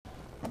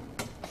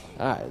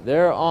All right,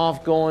 they're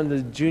off going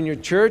to junior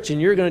church, and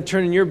you're going to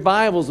turn in your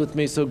Bibles with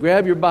me, so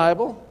grab your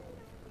Bible.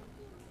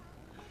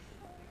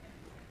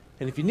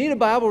 And if you need a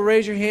Bible,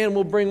 raise your hand,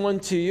 we'll bring one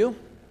to you.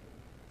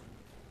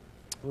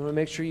 We want to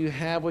make sure you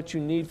have what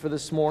you need for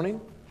this morning.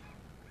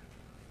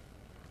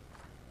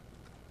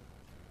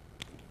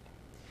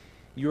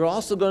 You're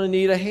also going to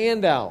need a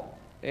handout.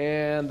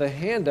 And the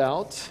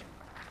handout,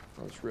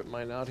 I'll just rip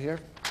mine out here.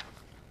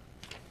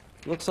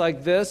 Looks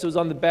like this. It was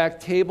on the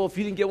back table. If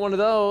you didn't get one of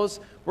those,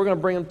 we're going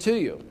to bring them to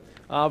you.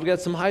 We've got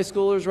some high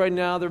schoolers right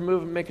now. They're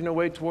making their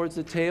way towards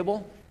the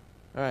table.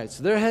 All right,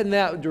 so they're heading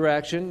that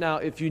direction. Now,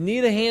 if you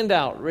need a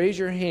handout, raise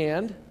your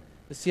hand.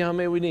 Let's see how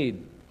many we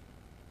need.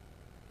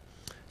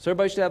 So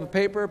everybody should have a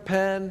paper,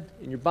 pen,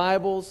 and your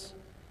Bibles.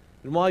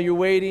 And while you're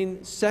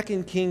waiting,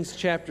 2 Kings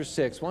chapter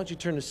 6. Why don't you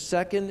turn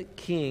to 2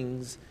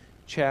 Kings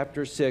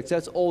chapter 6.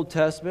 That's Old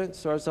Testament.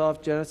 Starts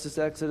off Genesis,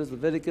 Exodus,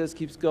 Leviticus,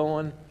 keeps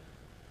going.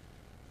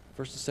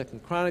 1st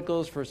and 2nd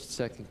Chronicles, 1st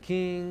and 2nd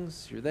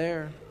Kings. You're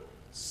there.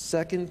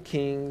 2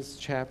 Kings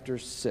chapter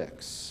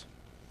 6.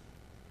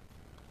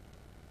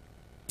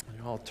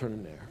 You're all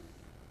turning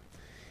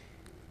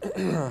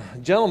there.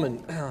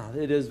 Gentlemen,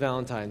 it is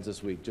Valentine's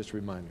this week, just a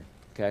reminder,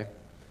 okay?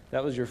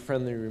 That was your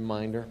friendly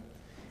reminder.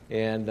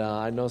 And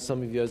I know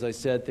some of you, as I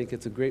said, think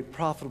it's a great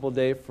profitable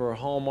day for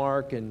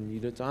Hallmark,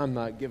 and I'm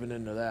not giving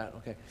into that,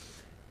 okay?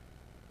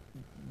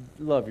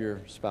 Love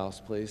your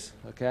spouse, please,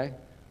 okay?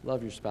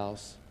 Love your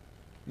spouse.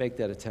 Make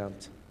that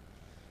attempt.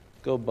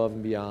 Go above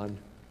and beyond.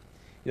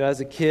 You know,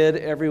 as a kid,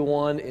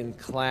 everyone in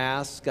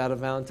class got a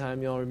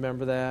Valentine. You all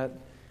remember that?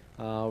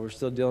 We're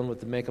still dealing with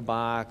the make a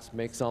box,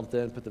 make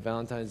something, put the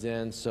Valentines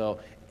in.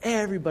 So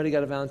everybody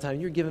got a Valentine.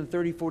 You're giving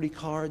 30, 40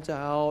 cards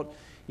out,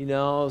 you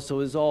know, so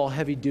it's all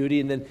heavy duty.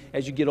 And then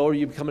as you get older,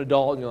 you become an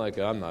adult, and you're like,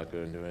 I'm not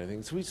going to do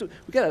anything. So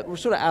we're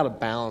sort of out of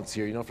balance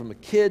here, you know, from a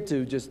kid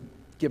to just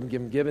give,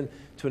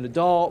 to an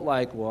adult,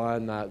 like, well,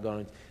 I'm not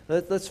going to.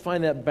 Let's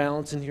find that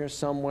balance in here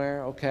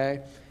somewhere,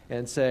 okay?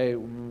 And say,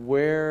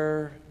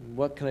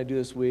 what can I do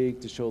this week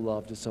to show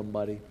love to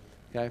somebody,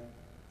 okay?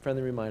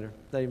 Friendly reminder.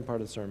 Not even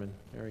part of the sermon.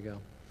 There we go.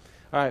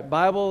 All right,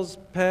 Bibles,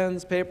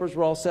 pens, papers,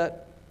 we're all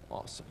set?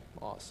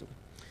 Awesome.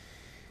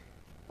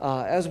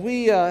 As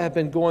we have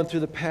been going through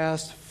the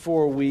past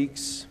 4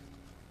 weeks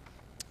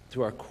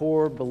through our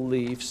core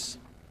beliefs,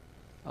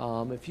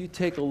 if you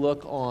take a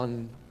look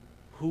on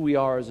who we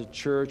are as a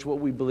church, what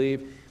we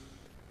believe,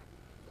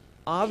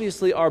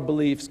 obviously our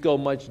beliefs go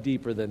much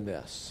deeper than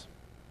this.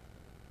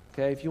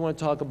 Okay, if you want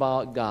to talk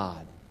about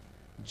God,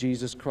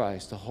 Jesus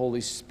Christ, the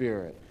Holy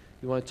Spirit,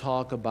 you want to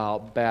talk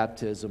about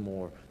baptism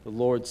or the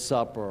Lord's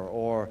Supper,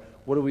 or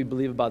what do we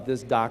believe about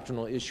this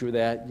doctrinal issue or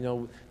that, you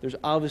know, there's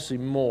obviously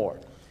more.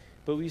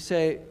 But we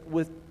say,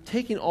 with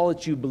taking all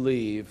that you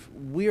believe,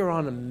 we are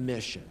on a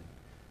mission.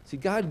 See,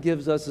 God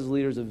gives us as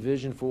leaders a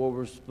vision for what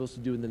we're supposed to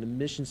do, and then the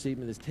mission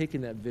statement is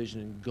taking that vision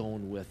and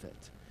going with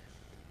it.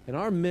 And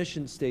our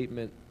mission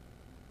statement,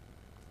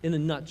 in a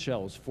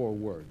nutshell, is 4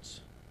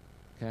 words.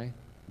 Okay?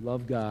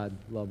 Love God,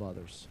 love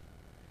others.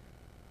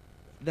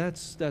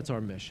 That's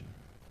our mission.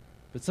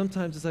 But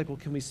sometimes it's like, well,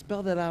 can we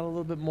spell that out a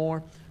little bit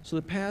more? So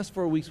the past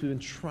 4 weeks we've been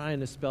trying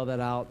to spell that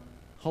out,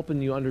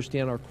 helping you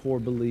understand our core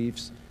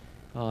beliefs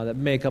that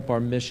make up our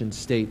mission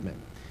statement.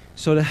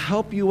 So to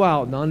help you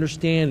out in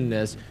understanding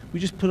this, we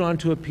just put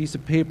onto a piece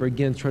of paper,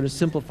 again, try to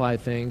simplify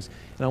things.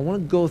 And I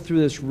want to go through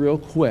this real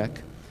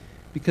quick,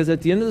 because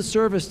at the end of the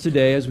service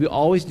today, as we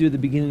always do at the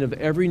beginning of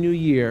every new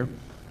year,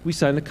 we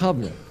sign the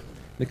covenant.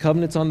 The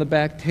covenant's on the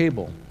back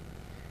table.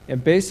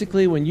 And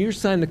basically, when you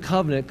sign the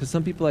covenant, because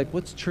some people are like,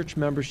 what's church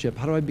membership?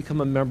 How do I become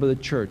a member of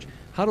the church?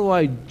 How do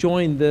I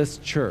join this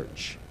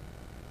church?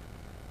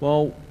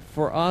 Well,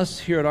 for us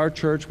here at our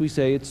church, we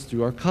say it's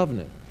through our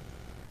covenant.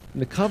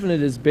 And the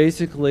covenant is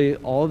basically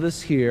all of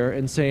this here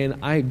and saying,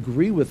 I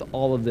agree with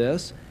all of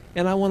this,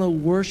 and I want to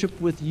worship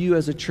with you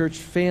as a church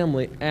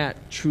family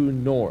at True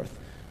North.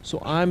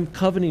 So I'm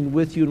covenanting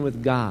with you and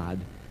with God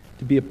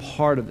to be a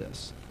part of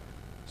this.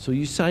 So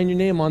you sign your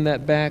name on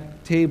that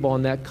back table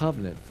on that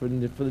covenant. For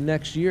the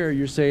next year,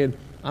 you're saying,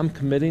 I'm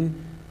committing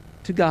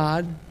to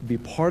God, to be a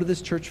part of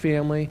this church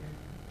family,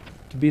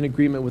 to be in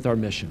agreement with our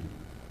mission.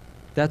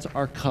 That's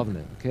our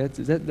covenant. Okay,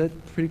 is that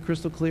pretty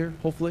crystal clear,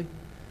 hopefully?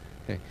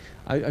 Okay.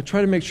 I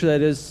try to make sure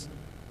that is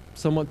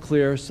somewhat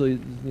clear, so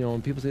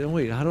when people say, oh,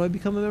 wait, how do I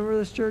become a member of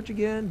this church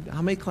again?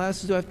 How many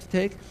classes do I have to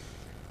take?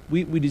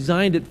 We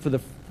designed it for the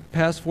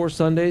past 4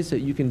 Sundays that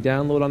you can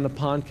download on the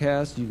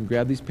podcast. You can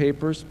grab these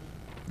papers.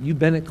 You've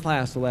been at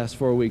class the last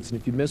 4 weeks, and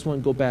if you miss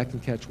one, go back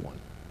and catch one,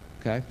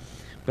 okay?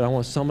 But I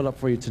want to sum it up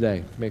for you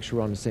today to make sure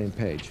we're on the same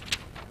page.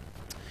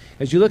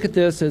 As you look at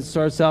this, it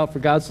starts out, for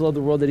God so loved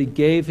the world that he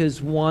gave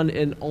his one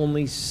and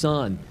only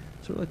Son.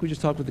 Sort of like we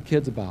just talked with the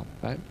kids about,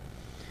 right?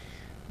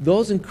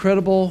 Those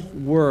incredible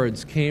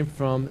words came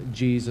from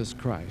Jesus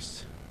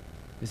Christ.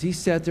 As he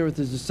sat there with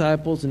his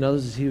disciples and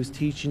others as he was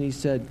teaching, he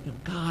said,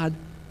 God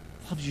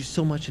loves you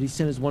so much that he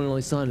sent his one and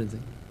only Son.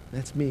 And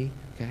that's me,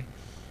 okay?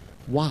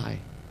 Why?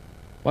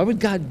 Why would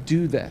God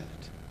do that?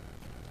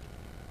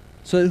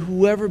 so that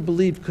whoever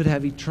believed could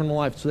have eternal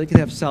life, so they could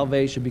have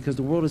salvation, because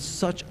the world is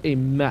such a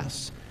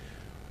mess.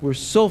 We're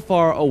so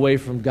far away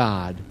from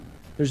God.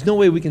 There's no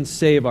way we can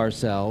save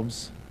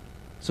ourselves.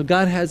 So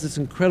God has this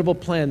incredible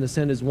plan to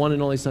send His one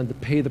and only Son to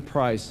pay the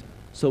price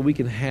so we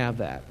can have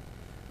that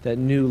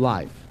new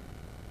life.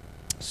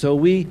 So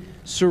we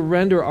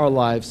surrender our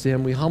lives to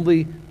Him. We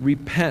humbly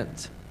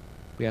repent.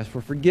 We ask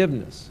for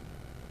forgiveness.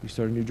 We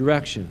start a new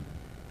direction.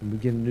 And we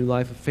begin a new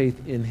life of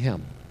faith in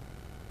Him.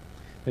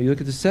 Now you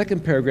look at the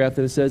second paragraph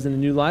that it says, in a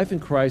new life in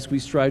Christ, we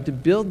strive to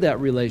build that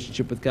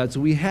relationship with God. So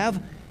we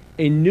have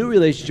a new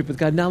relationship with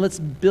God. Now let's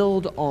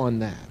build on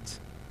that.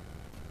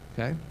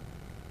 Okay?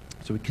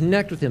 So we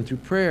connect with Him through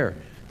prayer,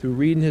 through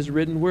reading His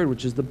written word,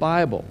 which is the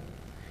Bible.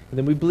 And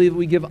then we believe that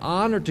we give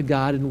honor to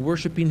God in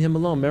worshiping Him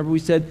alone. Remember we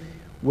said,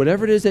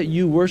 whatever it is that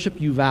you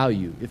worship, you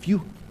value. If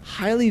you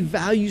highly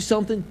value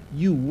something,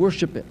 you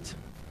worship it.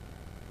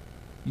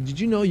 Did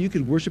you know you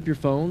could worship your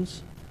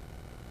phones?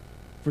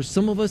 For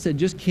some of us that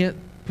just can't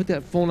put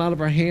that phone out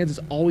of our hands,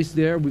 it's always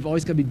there. We've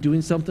always got to be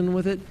doing something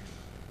with it.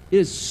 It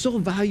is so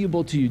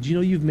valuable to you. Do you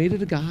know you've made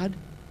it a God?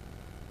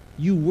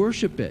 You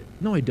worship it.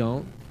 No, I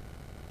don't.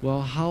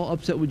 Well, how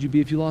upset would you be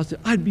if you lost it?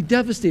 I'd be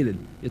devastated.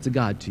 It's a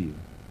God to you.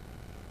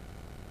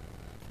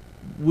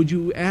 Would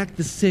you act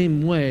the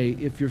same way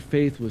if your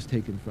faith was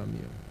taken from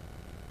you?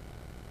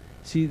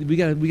 See, we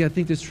got to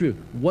think this through.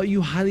 What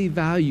you highly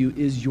value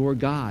is your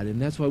God,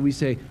 and that's why we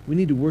say we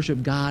need to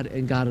worship God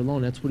and God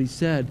alone. That's what He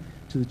said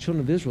to the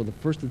children of Israel. The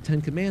first of the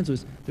 10 Commands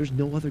was, there's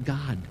no other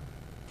God.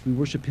 We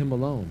worship Him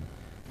alone.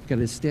 We've got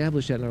to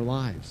establish that in our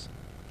lives.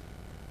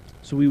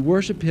 So we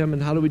worship Him,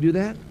 and how do we do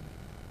that?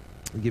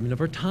 The giving of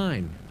our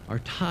time, our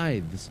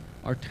tithes,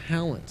 our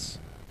talents.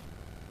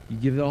 You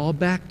give it all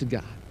back to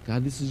God.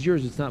 God, this is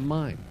yours, it's not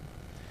mine.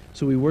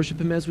 So we worship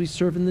Him as we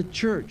serve in the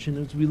church and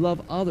as we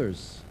love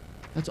others.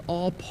 That's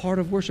all part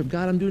of worship.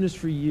 God, I'm doing this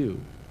for you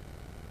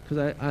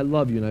because I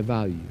love you and I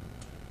value you.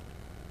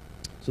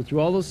 So through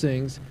all those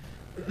things,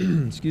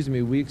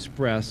 we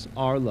express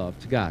our love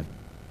to God.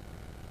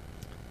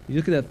 You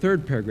look at that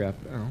third paragraph.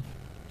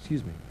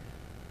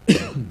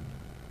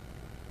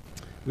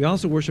 We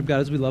also worship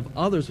God as we love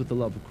others with the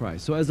love of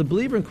Christ. So as a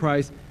believer in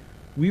Christ,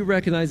 we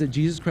recognize that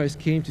Jesus Christ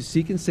came to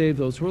seek and save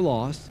those who are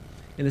lost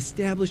and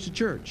establish the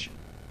church.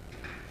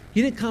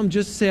 He didn't come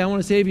just to say, I want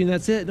to save you, and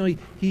that's it. No,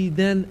 he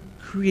then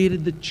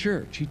created the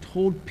church. He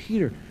told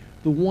Peter,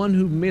 the one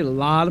who made a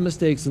lot of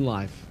mistakes in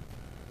life.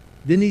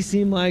 Didn't he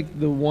seem like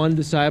the one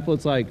disciple?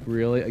 It's like,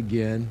 really,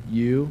 again,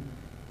 you?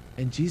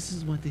 And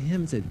Jesus went to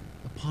him and said,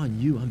 upon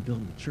you, I'm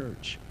building the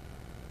church.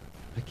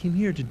 I came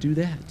here to do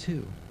that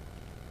too.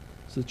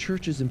 So the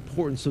church is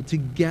important. So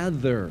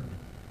together,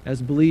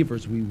 as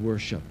believers, we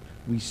worship,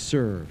 we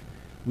serve,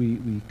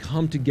 we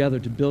come together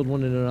to build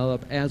one another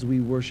up as we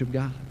worship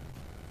God.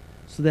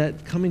 So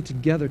that coming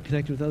together,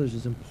 connecting with others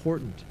is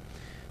important.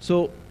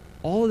 So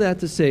all of that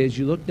to say, as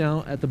you look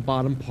down at the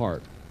bottom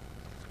part,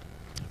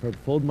 if I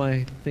fold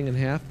my thing in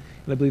half,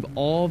 and I believe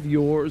all of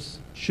yours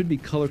should be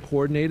color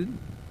coordinated.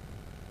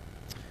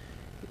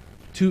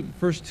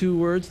 First two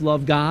words,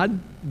 love God,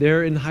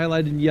 they're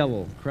highlighted in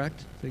yellow,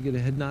 correct? Did I get a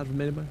head nod from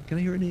anybody? Can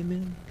I hear an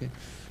amen? Okay,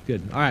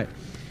 good. All right.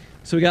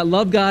 So we got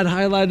love God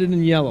highlighted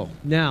in yellow.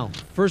 Now,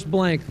 first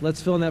blank,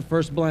 let's fill in that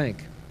first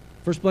blank.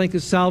 First blank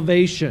is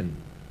salvation.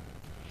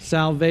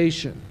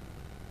 Salvation.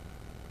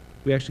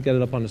 We actually got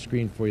it up on the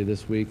screen for you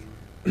this week.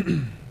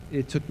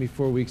 It took me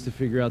 4 weeks to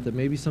figure out that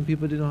maybe some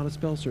people didn't know how to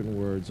spell certain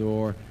words,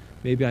 or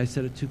maybe I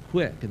said it too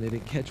quick and they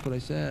didn't catch what I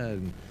said.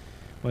 And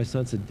my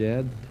son said,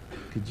 Dad,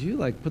 could you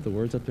put the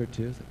words up there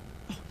too? I was like,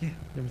 oh yeah,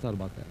 never thought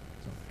about that.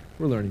 So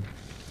we're learning.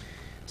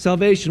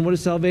 Salvation, what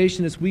is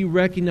salvation? It's we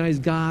recognize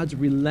God's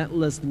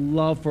relentless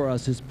love for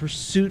us, His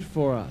pursuit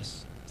for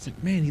us. It's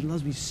like, man, He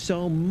loves me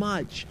so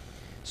much.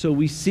 So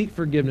we seek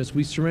forgiveness.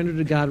 We surrender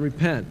to God and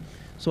repent.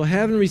 So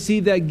having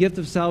received that gift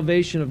of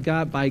salvation of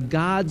God by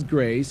God's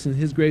grace and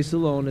His grace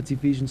alone, that's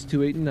Ephesians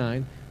 2, 8, and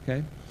 9,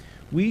 okay?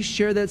 We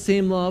share that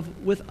same love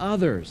with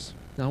others.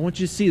 Now I want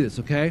you to see this,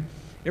 okay?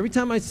 Every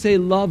time I say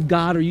love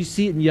God or you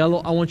see it in yellow,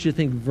 I want you to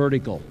think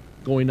vertical,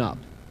 going up,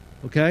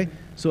 okay?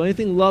 So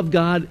anything love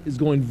God is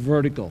going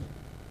vertical.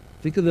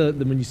 Think of the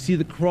when you see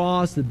the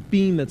cross, the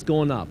beam that's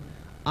going up.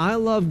 I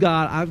love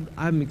God.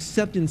 I'm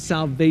accepting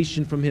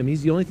salvation from Him.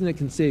 He's the only thing that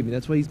can save me.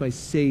 That's why He's my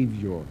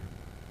Savior,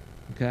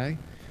 okay?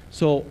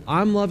 So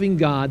I'm loving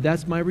God.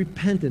 That's my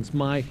repentance,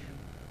 my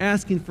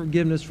asking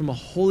forgiveness from a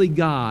holy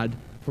God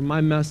for my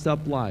messed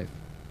up life.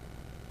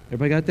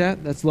 Everybody got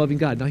that? That's loving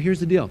God. Now here's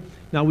the deal.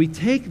 Now we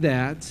take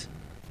that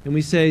and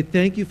we say,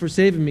 thank you for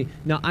saving me.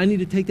 Now I need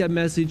to take that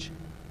message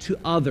to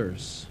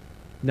others.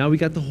 Now we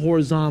got the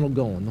horizontal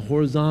going, the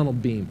horizontal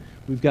beam.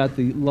 We've got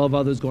the love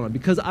others going on.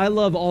 Because I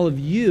love all of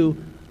you,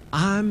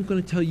 I'm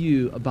going to tell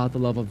you about the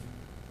love of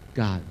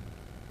God.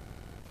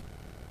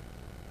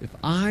 If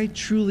I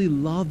truly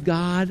love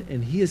God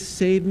and He has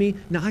saved me,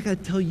 now I got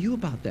to tell you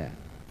about that.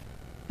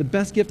 The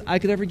best gift I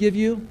could ever give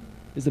you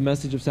is the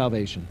message of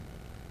salvation.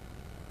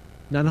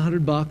 Not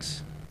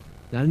 $100,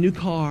 not a new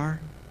car,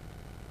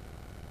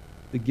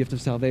 the gift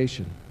of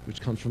salvation,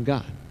 which comes from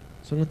God.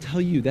 So I'm going to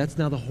tell you, that's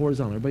now the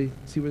horizontal. Everybody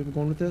see where we're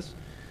going with this?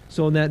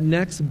 So in that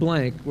next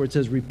blank where it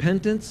says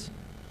repentance,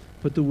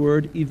 put the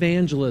word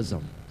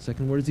evangelism.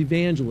 Second word is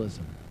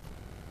evangelism.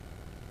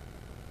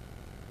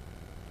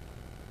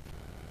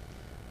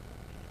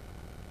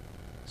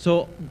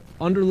 So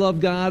under love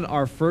God,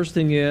 our first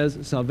thing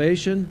is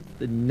salvation.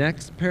 The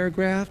next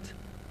paragraph,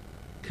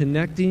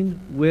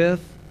 connecting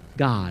with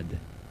God.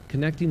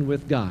 Connecting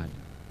with God.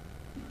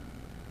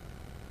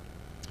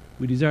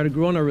 We desire to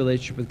grow in our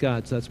relationship with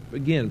God. So that's,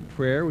 again,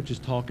 prayer, which is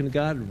talking to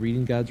God,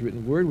 reading God's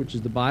written word, which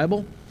is the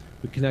Bible.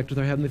 We connect with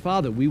our Heavenly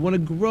Father. We want to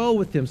grow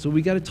with Him, so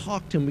we got to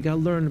talk to Him. We got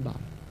to learn about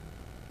Him.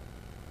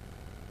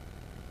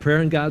 Prayer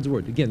and God's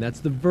word. Again,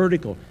 that's the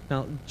vertical.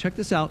 Now, check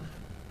this out.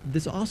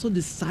 There's also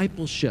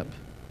discipleship.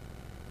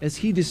 As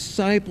He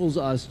disciples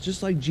us,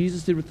 just like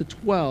Jesus did with the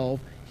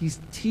 12, He's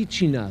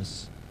teaching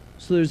us.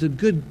 So there's a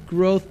good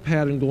growth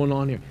pattern going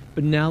on here.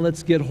 But now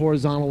let's get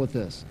horizontal with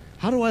this.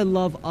 How do I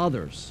love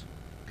others?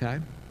 Okay?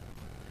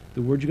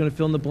 The word you're going to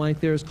fill in the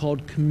blank there is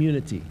called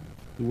community.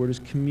 The word is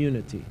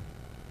community.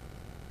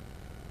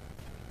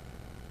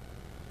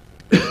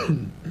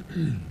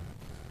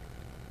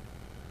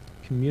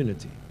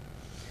 Community.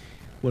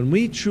 When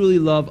we truly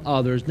love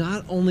others,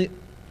 not only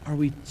are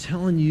we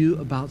telling you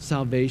about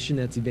salvation,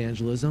 that's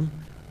evangelism,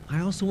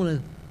 I also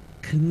want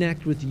to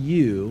connect with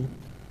you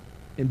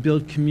and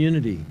build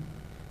community.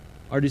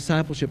 Our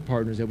discipleship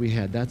partners that we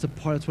had, that's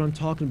what I'm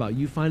talking about.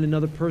 You find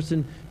another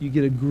person, you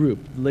get a group.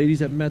 The ladies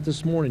that met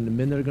this morning, the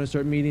men that are going to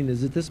start meeting,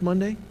 is it this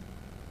Monday?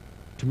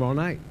 Tomorrow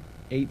night,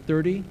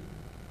 8:30,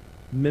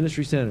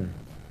 Ministry Center.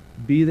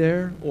 Be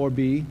there or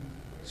be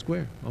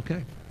square.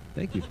 Okay,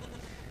 thank you.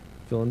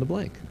 Fill in the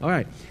blank. All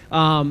right.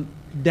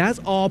 That's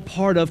all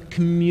part of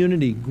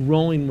community,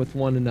 growing with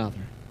one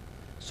another.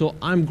 So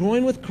I'm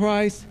growing with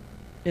Christ,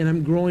 and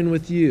I'm growing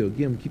with you.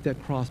 Again, keep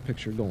that cross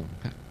picture going.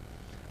 Okay.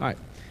 All right.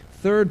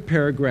 Third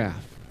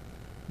paragraph,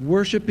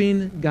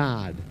 worshiping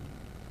God.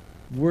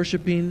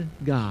 Worshiping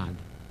God.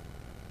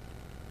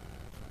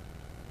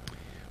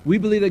 We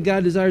believe that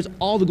God desires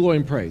all the glory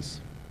and praise.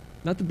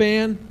 Not the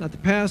band, not the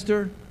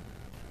pastor,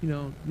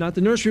 not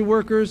the nursery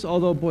workers,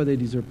 although, boy, they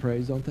deserve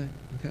praise, don't they?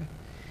 Okay.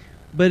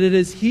 But it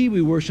is He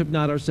we worship,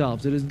 not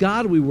ourselves. It is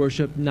God we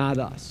worship, not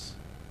us.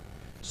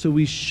 So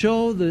we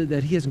show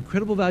that He has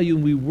incredible value,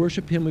 and we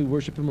worship Him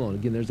alone.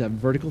 Again, there's that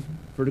vertical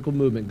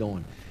movement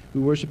going. We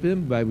worship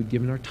Him by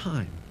giving our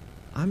time.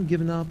 I'm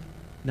giving up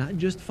not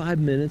just 5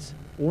 minutes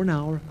or an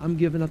hour. I'm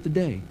giving up the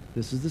day.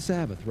 This is the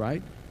Sabbath,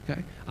 right?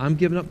 Okay. I'm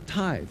giving up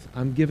tithes.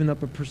 I'm giving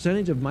up a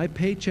percentage of my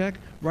paycheck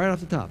right off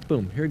the top.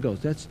 Boom, here it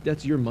goes.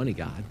 That's your money,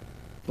 God.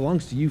 It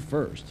belongs to you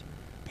first.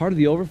 Part of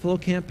the Overflow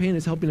campaign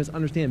is helping us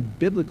understand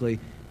biblically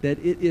that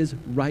it is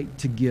right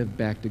to give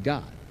back to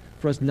God.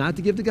 For us not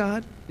to give to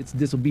God, it's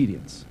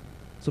disobedience.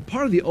 So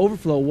part of the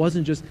Overflow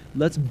wasn't just,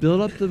 let's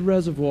build up the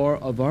reservoir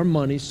of our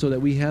money so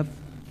that we have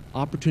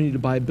opportunity to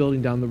buy a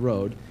building down the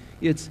road.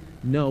 It's,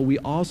 no, we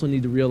also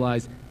need to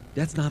realize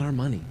that's not our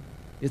money.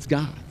 It's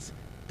God's.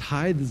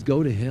 Tithes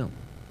go to Him.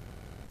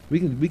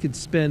 We could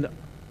spend,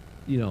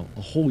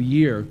 a whole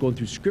year going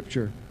through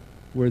Scripture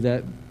where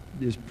that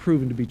is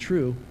proven to be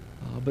true,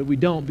 but we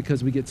don't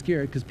because we get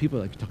scared because people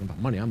are like, you're talking about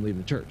money, I'm leaving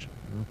the church.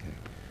 Okay.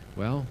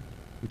 Well,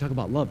 we talk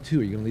about love too.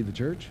 Are you going to leave the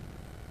church?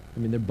 I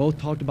mean, they're both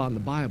talked about in the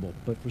Bible,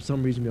 but for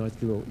some reason we always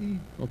get a little,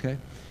 okay.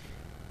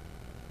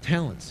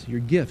 Talents, your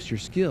gifts, your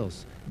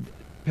skills.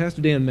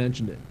 Pastor Dan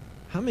mentioned it.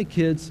 How many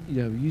kids,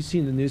 you see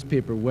in the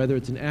newspaper, whether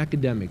it's in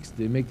academics,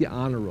 they make the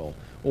honor roll,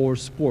 or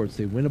sports,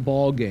 they win a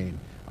ball game,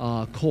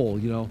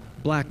 Cole,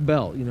 black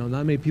belt,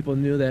 not many people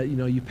knew that,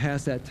 you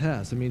passed that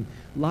test. I mean,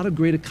 a lot of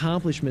great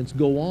accomplishments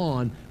go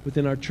on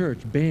within our church,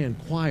 band,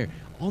 choir,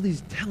 all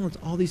these talents,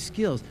 all these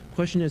skills.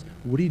 Question is,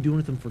 what are you doing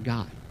with them for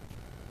God?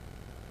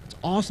 It's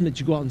awesome that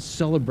you go out and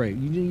celebrate.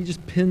 You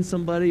just pinned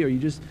somebody, or you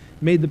just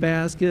made the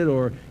basket,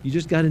 or you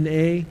just got an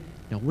A.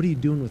 Now, what are you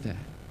doing with that?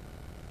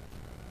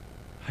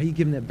 How are you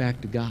giving that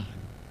back to God?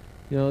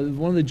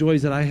 One of the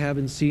joys that I have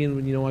in seeing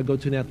when, I go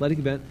to an athletic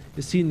event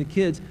is seeing the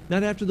kids,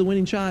 not after the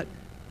winning shot,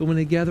 but when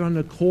they gather on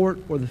the court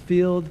or the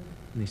field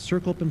and they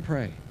circle up and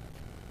pray.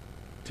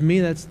 To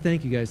me, that's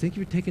thank you, guys. Thank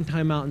you for taking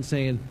time out and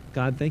saying,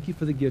 God, thank you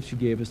for the gifts you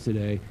gave us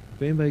today.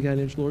 If anybody got an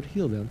injured, Lord,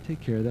 heal them.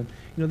 Take care of them.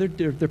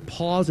 They're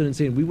pausing and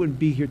saying, we wouldn't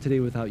be here today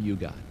without you,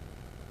 God.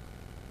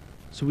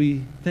 So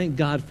we thank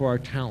God for our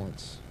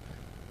talents.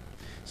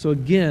 So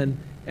again,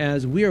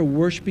 as we are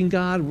worshiping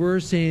God, we're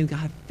saying,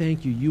 God,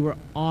 thank you. You are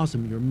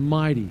awesome. You're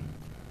mighty.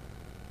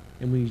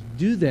 And we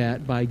do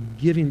that by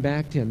giving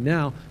back to Him.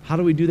 Now, how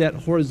do we do that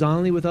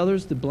horizontally with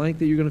others? The blank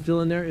that you're going to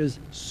fill in there is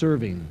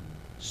serving.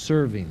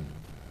 Serving.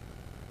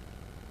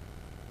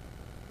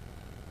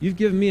 You've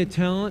given me a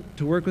talent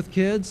to work with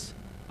kids.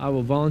 I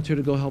will volunteer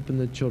to go help in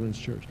the children's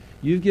church.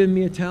 You've given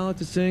me a talent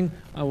to sing.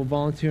 I will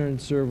volunteer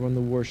and serve on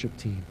the worship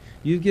team.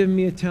 You've given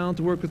me a talent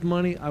to work with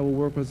money. I will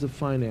work with the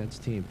finance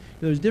team.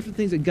 There's different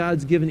things that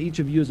God's given each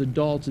of you as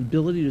adults,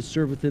 ability to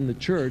serve within the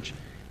church.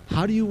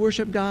 How do you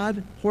worship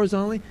God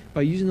horizontally?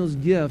 By using those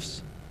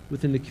gifts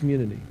within the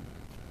community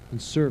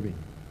and serving.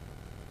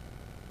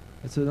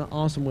 It's an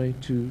awesome way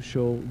to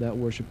show that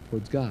worship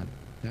towards God.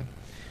 Okay?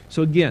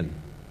 So again,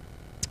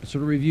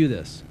 sort of review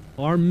this.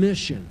 Our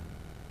mission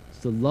is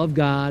to love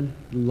God,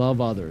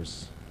 love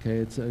others. Okay,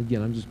 it's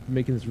again, I'm just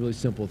making this really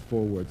simple with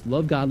 4 words.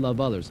 Love God,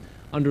 love others.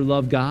 Under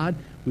love God,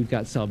 we've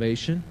got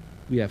salvation,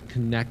 we have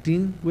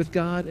connecting with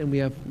God, and we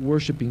have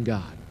worshiping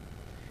God.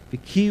 The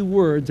key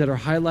words that are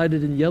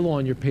highlighted in yellow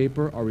on your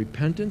paper are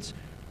repentance,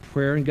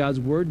 prayer in God's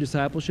word,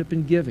 discipleship,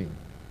 and giving.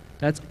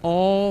 That's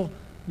all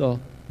the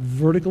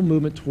vertical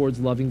movement towards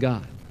loving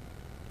God.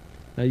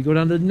 Now you go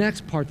down to the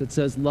next part that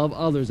says love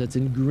others. That's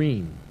in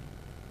green.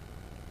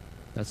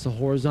 That's the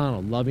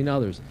horizontal, loving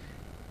others.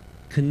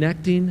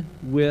 Connecting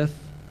with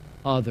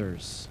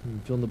others. You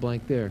fill in the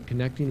blank there.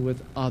 Connecting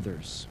with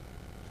others.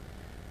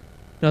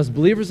 Now, as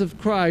believers of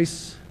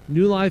Christ,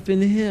 new life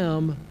in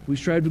Him, we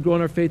strive to grow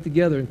in our faith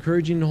together,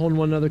 encouraging and holding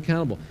one another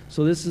accountable.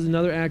 So this is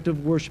another act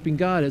of worshiping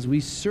God as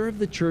we serve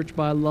the church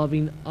by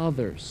loving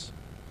others.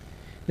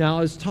 Now,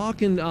 I was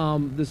talking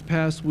this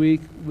past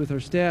week with our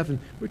staff, and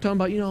we were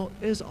talking about,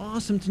 it's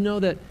awesome to know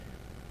that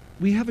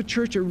we have a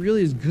church that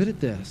really is good at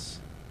this.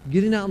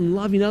 Getting out and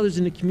loving others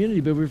in the community,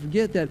 but we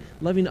forget that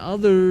loving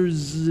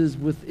others is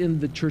within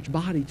the church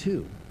body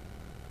too.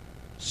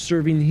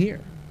 Serving here.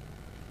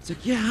 It's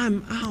like, yeah,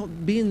 I'm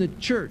out being the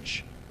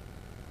church.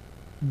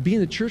 Being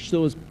the church,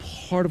 though, is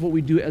part of what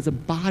we do as a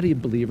body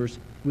of believers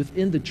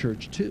within the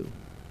church too.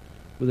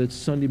 Whether it's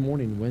Sunday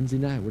morning, Wednesday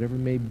night, whatever it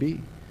may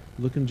be.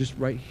 Looking just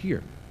right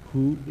here.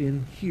 Who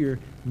in here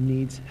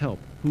needs help?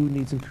 Who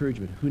needs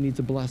encouragement? Who needs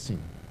a blessing?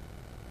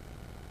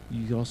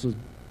 You can also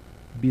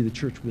be the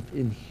church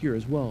within here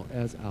as well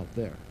as out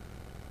there.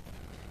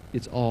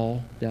 It's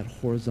all that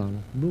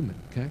horizontal movement,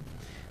 okay?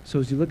 So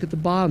as you look at the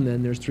bottom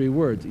then, there's 3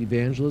 words,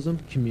 evangelism,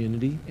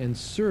 community, and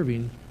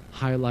serving,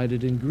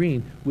 highlighted in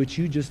green, which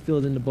you just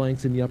filled in the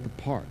blanks in the upper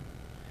part.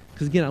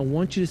 Because again, I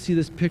want you to see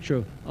this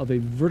picture of a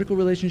vertical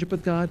relationship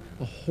with God,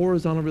 a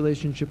horizontal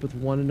relationship with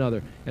one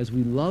another, as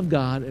we love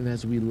God and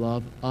as we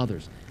love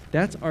others.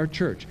 That's our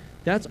church.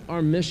 That's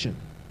our mission.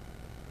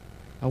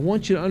 I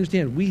want you to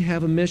understand, we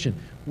have a mission.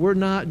 We're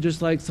not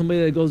just like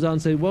somebody that goes out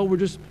and say, well, we're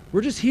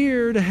just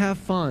here to have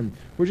fun.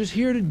 We're just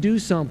here to do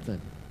something.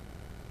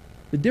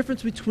 The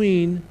difference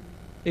between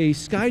a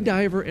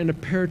skydiver and a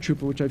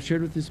paratrooper, which I've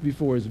shared with you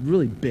before, is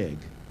really big.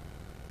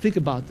 Think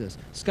about this.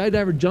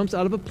 Skydiver jumps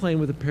out of a plane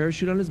with a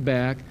parachute on his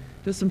back,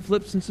 does some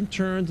flips and some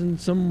turns and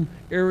some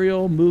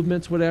aerial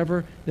movements,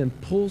 whatever, then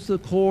pulls the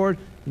cord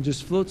and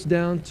just floats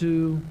down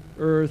to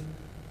earth.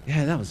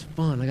 Yeah, that was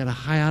fun. I got a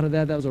high out of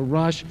that. That was a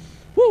rush.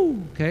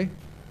 Woo! Okay?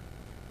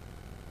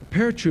 A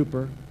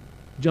paratrooper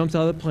jumps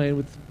out of the plane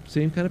with the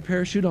same kind of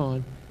parachute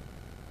on,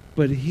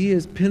 but he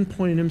is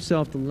pinpointing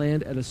himself to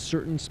land at a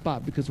certain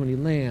spot because when he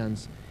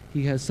lands,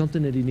 he has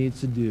something that he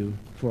needs to do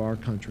for our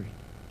country.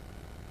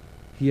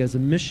 He has a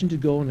mission to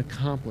go and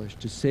accomplish,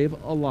 to save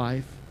a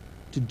life,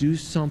 to do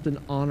something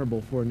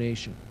honorable for a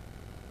nation.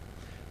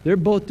 They're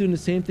both doing the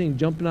same thing,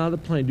 jumping out of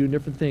the plane, doing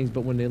different things,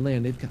 but when they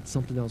land, they've got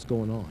something else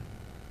going on.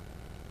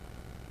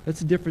 That's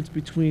the difference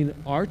between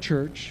our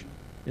church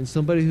and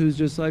somebody who's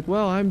just like,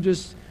 well,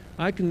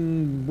 I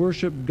can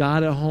worship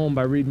God at home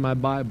by reading my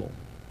Bible.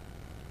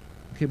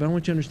 Okay, but I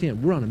want you to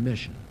understand, we're on a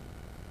mission.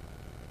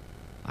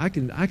 I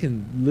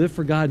can live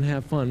for God and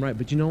have fun, right?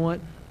 But you know what?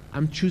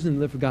 I'm choosing to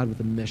live for God with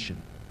a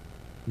mission.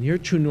 And here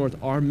at True North,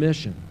 our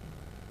mission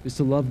is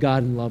to love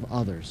God and love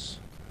others,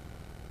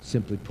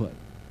 simply put.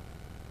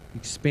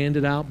 Expand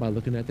it out by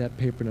looking at that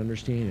paper and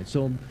understanding it.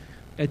 So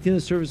at the end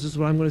of the service, this is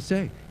what I'm going to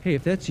say. Hey,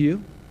 if that's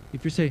you,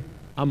 if you say,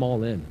 I'm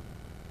all in,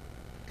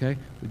 okay,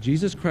 with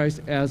Jesus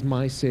Christ as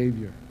my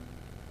Savior,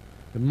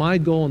 and my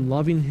goal in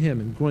loving Him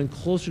and growing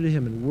closer to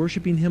Him and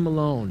worshiping Him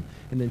alone,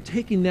 and then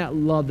taking that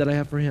love that I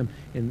have for Him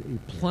and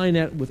applying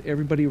that with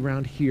everybody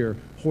around here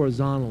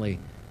horizontally,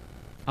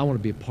 I want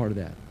to be a part of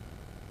that.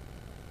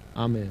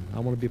 I'm in. I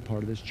want to be a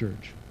part of this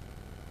church.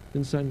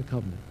 Then sign the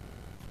covenant.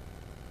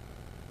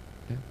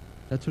 Okay?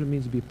 That's what it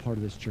means to be a part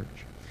of this church.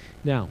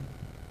 Now,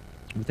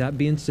 with that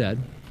being said,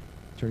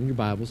 turn your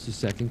Bibles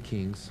to 2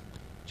 Kings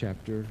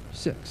chapter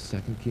 6.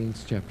 2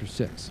 Kings chapter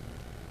 6.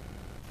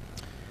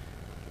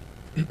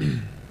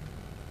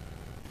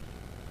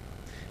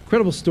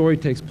 Incredible story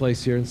takes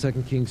place here in 2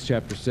 Kings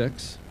chapter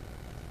 6.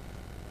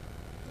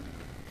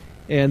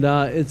 And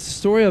it's the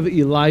story of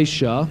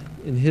Elisha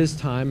in his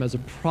time as a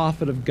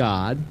prophet of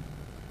God.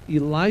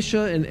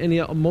 Elisha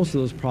and most of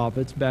those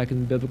prophets back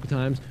in biblical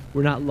times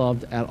were not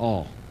loved at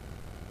all.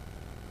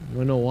 You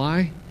want to know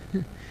why?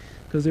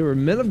 Because they were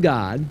men of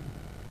God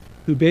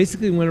who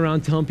basically went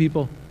around telling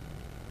people,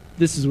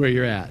 this is where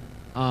you're at.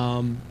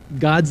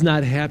 God's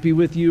not happy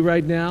with you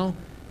right now.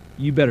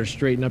 You better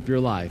straighten up your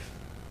life.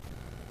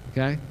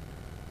 Okay?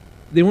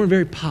 They weren't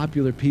very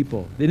popular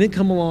people. They didn't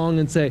come along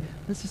and say,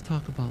 let's just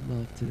talk about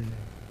love today.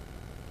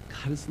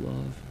 God is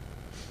love.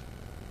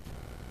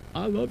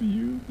 I love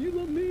you. You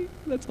love me.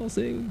 Let's all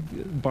sing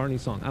Barney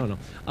song. I don't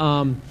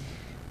know.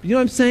 You know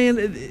what I'm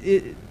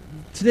saying?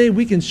 Today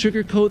we can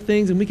sugarcoat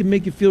things and we can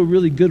make you feel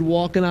really good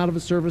walking out of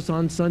a service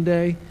on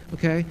Sunday.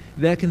 Okay?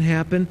 That can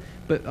happen.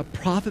 But a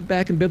prophet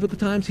back in biblical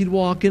times, he'd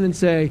walk in and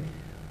say,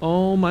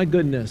 oh my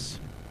goodness,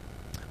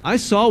 I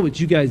saw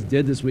what you guys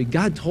did this week.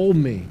 God told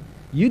me.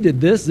 You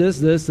did this.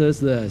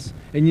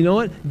 And you know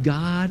what?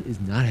 God is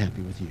not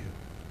happy with you.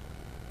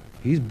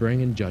 He's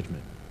bringing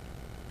judgment.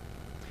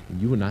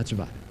 And you will not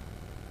survive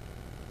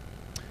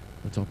it.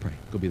 Let's all pray.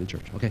 Go be the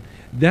church, okay?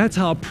 That's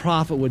how a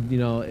prophet would,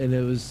 and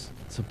it was,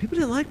 so people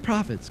didn't like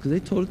prophets because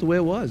they told it the way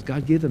it was.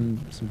 God gave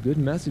them some good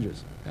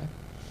messages, okay?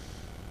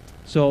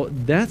 So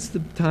that's the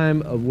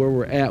time of where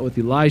we're at with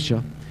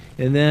Elisha.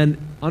 And then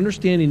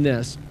understanding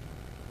this,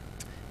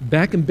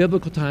 back in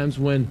biblical times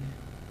when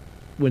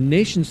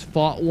nations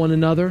fought one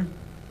another,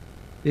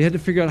 they had to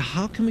figure out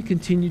how can we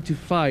continue to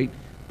fight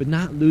but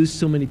not lose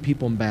so many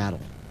people in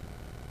battle.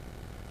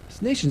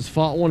 As nations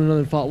fought one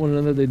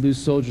another, they'd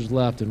lose soldiers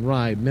left and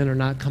right. Men are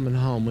not coming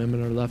home.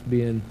 Women are left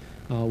being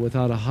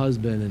without a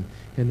husband.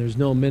 And there's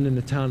no men in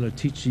the town to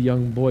teach the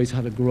young boys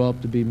how to grow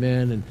up to be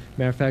men. And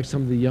matter of fact,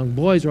 some of the young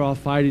boys are all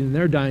fighting and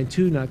they're dying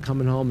too, not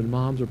coming home, and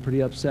moms are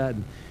pretty upset.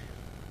 And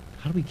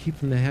how do we keep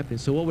from that happening?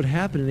 So what would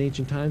happen in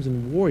ancient times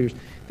in warriors,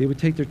 they would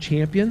take their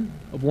champion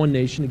of one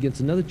nation against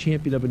another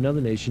champion of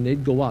another nation.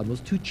 They'd go out.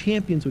 Those two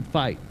champions would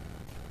fight.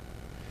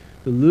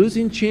 The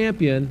losing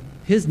champion,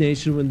 his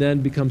nation, would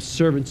then become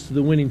servants to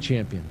the winning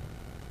champion.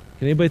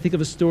 Can anybody think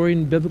of a story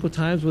in biblical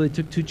times where they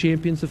took two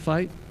champions to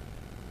fight?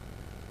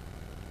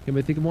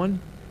 Anybody think of one?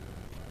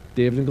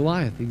 David and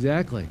Goliath,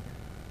 exactly.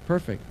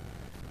 Perfect.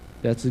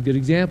 That's a good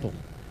example.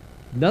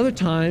 In other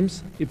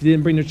times, if they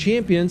didn't bring their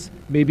champions,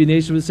 maybe a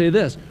nation would say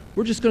this: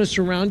 we're just going to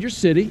surround your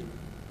city,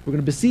 we're going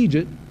to besiege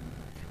it,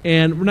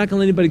 and we're not going to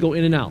let anybody go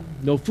in and out.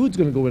 No food's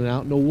going to go in and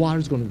out, no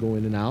water's going to go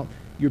in and out.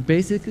 You're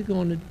basically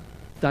going to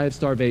die of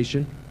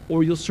starvation,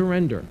 or you'll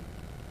surrender.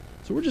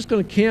 So we're just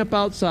going to camp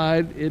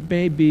outside. It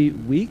may be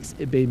weeks,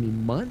 it may be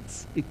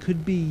months, it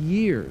could be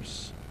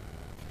years.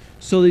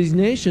 So these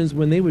nations,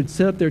 when they would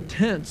set up their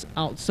tents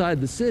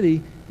outside the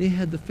city, they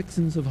had the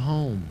fixings of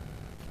home.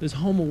 There's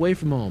home away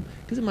from home,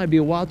 because it might be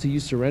a while till you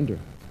surrender.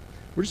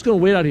 We're just going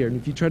to wait out here, and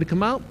if you try to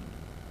come out,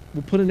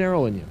 we'll put an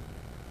arrow in you.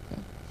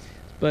 Okay?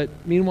 But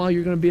meanwhile,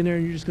 you're going to be in there,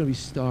 and you're just going to be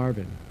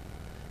starving.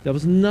 That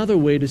was another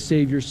way to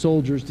save your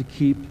soldiers to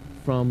keep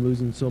from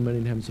losing so many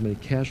and having so many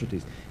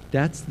casualties.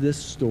 That's this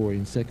story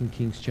in 2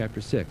 Kings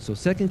chapter 6. So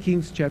 2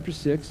 Kings chapter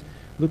 6,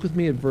 look with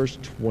me at verse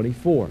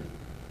 24.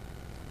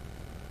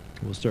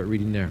 We'll start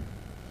reading there.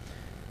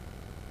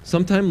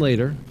 Sometime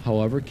later,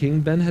 however, King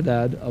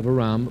Ben-Hadad of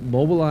Aram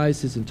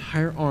mobilized his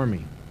entire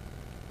army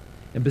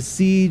and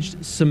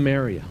besieged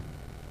Samaria.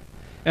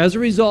 As a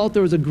result,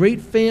 there was a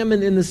great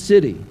famine in the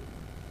city.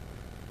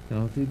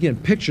 Now, again,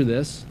 picture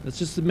this. Let's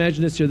just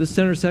imagine this here. This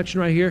center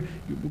section right here,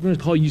 we're going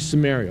to call you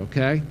Samaria,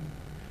 okay?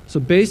 So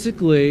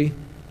basically,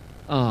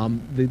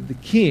 the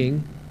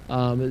king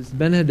is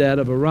Ben-Hadad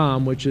of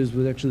Aram, which is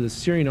actually the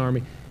Syrian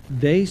army.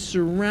 They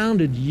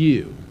surrounded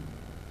you.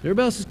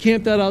 Everybody else is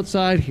camped out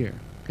outside here,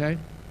 okay? And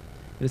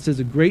it says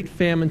a great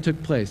famine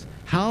took place.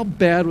 How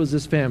bad was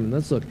this famine?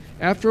 Let's look.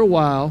 After a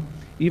while,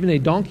 even a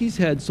donkey's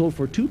head sold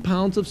for 2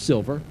 pounds of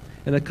silver,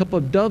 and a cup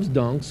of dove's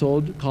dung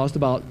cost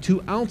about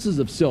 2 ounces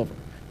of silver.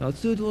 Now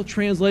let's do a little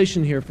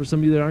translation here for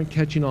some of you that aren't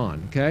catching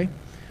on, okay?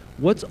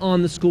 What's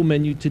on the school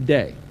menu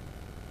today?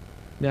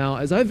 Now,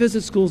 as I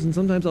visit schools, and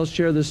sometimes I'll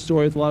share this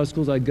story with a lot of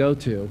schools I go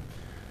to,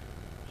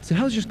 I say,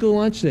 how's your school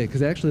lunch today?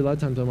 Because actually a lot of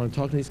times when I'm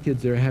talking to these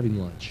kids, they're having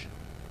lunch.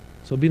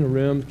 So I'll be in a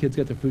room, the kids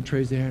got their food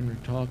trays there, and they're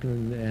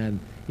talking, and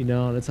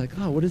it's like,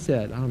 oh, what is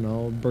that? I don't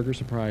know, burger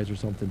surprise or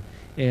something.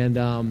 And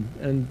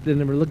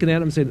then we're looking at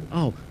them and saying,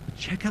 oh,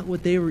 check out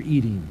what they were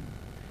eating.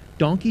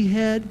 Donkey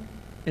head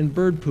and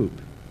bird poop.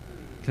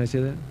 Can I say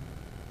that?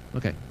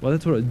 Okay, well,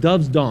 that's what it was.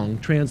 Dove's dung,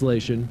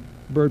 translation,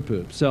 bird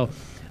poop. So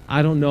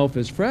I don't know if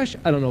it's fresh.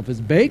 I don't know if it's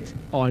baked.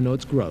 Oh, I know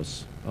it's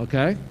gross.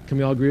 Okay? Can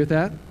we all agree with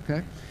that?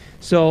 Okay?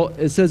 So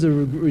it says, as a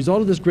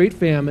result of this great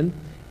famine,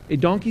 a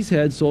donkey's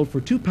head sold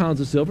for 2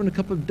 pounds of silver, and a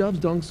cup of dove's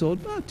dung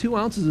sold about 2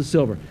 ounces of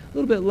silver. A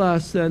little bit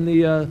less than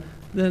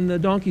the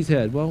donkey's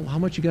head. Well, how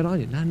much you got on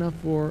you? Not enough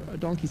for a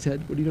donkey's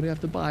head. What are you going to have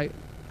to buy?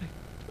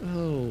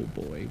 Oh,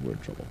 boy, we're in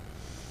trouble.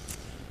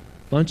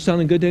 Lunch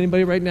sounding good to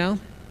anybody right now?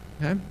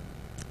 Okay?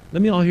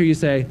 Let me all hear you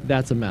say,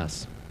 that's a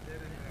mess.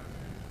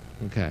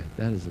 Okay,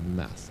 that is a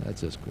mess.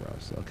 That's just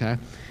gross, okay?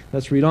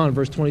 Let's read on,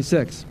 verse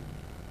 26.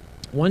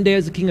 One day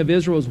as the king of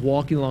Israel was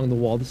walking along the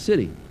wall of the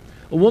city,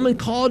 a woman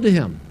called to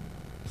him,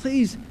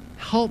 please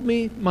help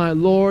me, my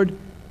lord,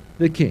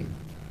 the king.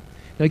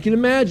 Now, you can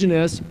imagine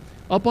this.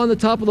 Up on the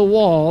top of the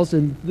walls,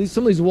 and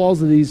some of these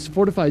walls of these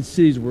fortified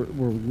cities were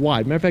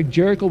wide. Matter of fact,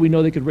 Jericho, we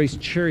know they could race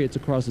chariots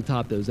across the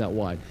top that was that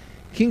wide.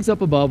 King's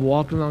up above,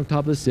 walking along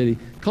top of the city.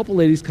 A couple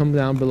ladies come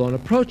down below and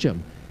approach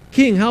him.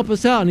 King, help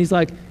us out. And he's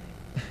like,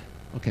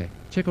 okay,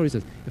 check out what he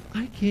says. If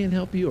I can't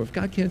help you, or if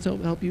God can't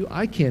help you,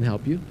 I can't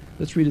help you.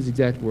 Let's read his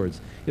exact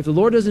words. If the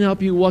Lord doesn't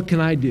help you, what can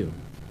I do?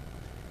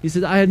 He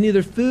says, I have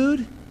neither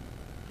food,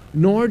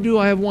 nor do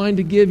I have wine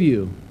to give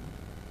you.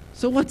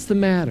 So what's the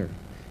matter?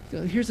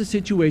 Here's the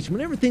situation.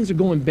 Whenever things are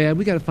going bad,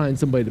 we got to find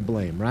somebody to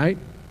blame, right?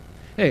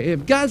 Hey,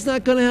 if God's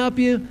not going to help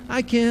you,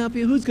 I can't help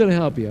you. Who's going to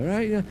help you, all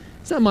right?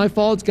 It's not my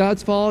fault. It's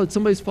God's fault. It's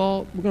somebody's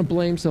fault. We're going to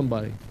blame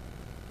somebody.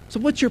 So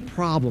what's your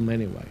problem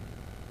anyway?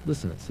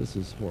 Listen to this. This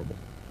is horrible.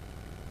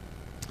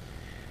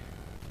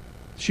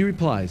 She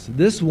replies,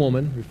 this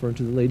woman, referring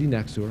to the lady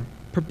next to her,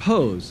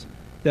 proposed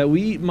that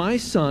we eat my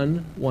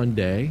son one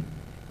day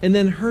and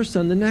then her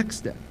son the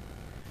next day.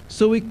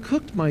 So we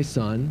cooked my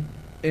son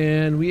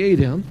and we ate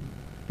him.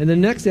 And the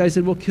next day I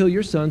said, well, kill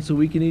your son so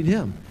we can eat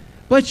him.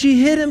 But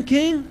she hid him,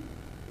 king.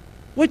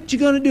 What you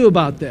going to do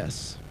about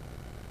this?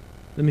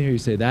 Let me hear you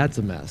say, that's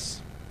a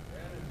mess.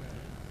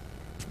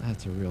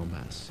 That's a real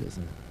mess,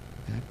 isn't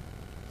it? Okay?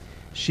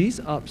 She's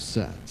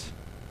upset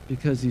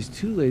because these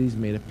two ladies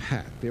made a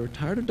pact. They were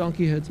tired of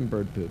donkey heads and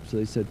bird poop, so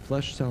they said,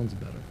 flesh sounds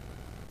better.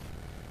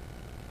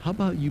 How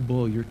about you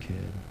boil your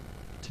kid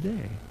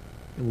today,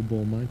 and we'll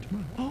boil mine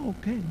tomorrow? Oh,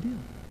 okay, deal.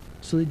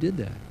 So they did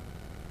that.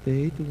 They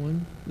ate the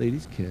one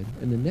lady's kid,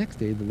 and the next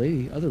day,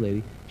 the other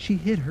lady, she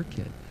hid her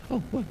kid.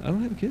 Oh, what? I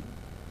don't have a kid?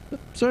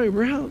 Sorry,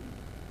 we're out.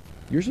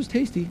 Yours was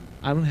tasty.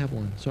 I don't have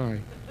one.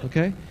 Sorry.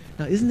 Okay?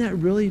 Now, isn't that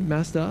really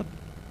messed up?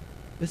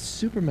 It's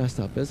super messed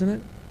up, isn't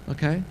it?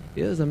 Okay?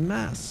 It is a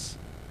mess.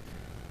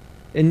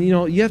 And,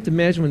 you have to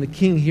imagine when the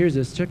king hears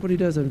this. Check what he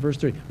does in verse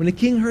 3. When the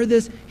king heard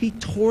this, he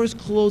tore his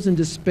clothes in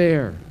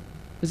despair.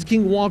 As the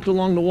king walked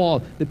along the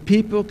wall, the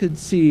people could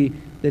see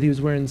that he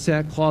was wearing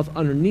sackcloth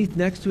underneath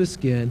next to his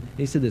skin. And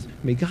he said this,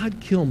 may God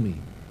kill me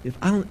if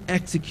I don't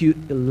execute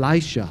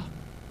Elisha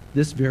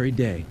this very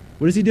day.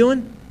 What is he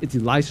doing? It's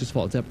Elisha's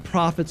fault. It's that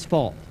prophet's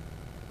fault.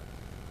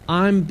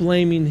 I'm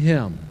blaming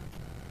him.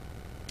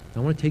 I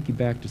want to take you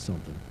back to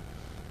something.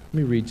 Let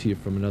me read to you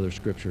from another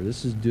scripture.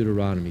 This is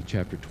Deuteronomy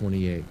chapter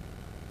 28.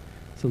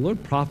 So the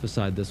Lord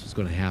prophesied this was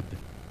going to happen.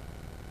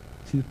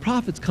 See, the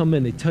prophets come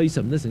in, they tell you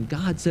something. Listen,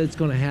 God said it's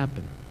going to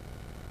happen.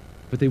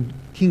 But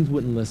kings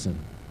wouldn't listen.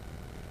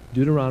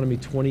 Deuteronomy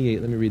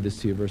 28, let me read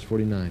this to you, verse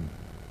 49.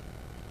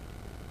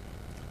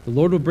 The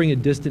Lord will bring a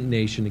distant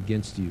nation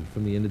against you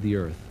from the end of the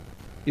earth.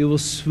 It will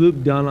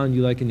swoop down on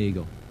you like an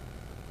eagle.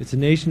 It's a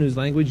nation whose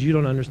language you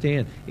don't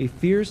understand, a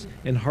fierce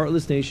and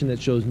heartless nation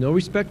that shows no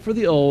respect for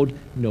the old,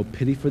 no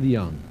pity for the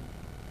young.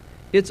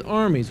 Its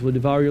armies will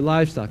devour your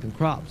livestock and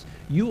crops.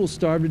 You will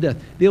starve to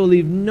death. They will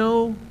leave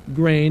no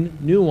grain,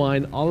 new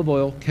wine, olive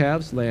oil,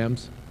 calves,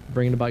 lambs,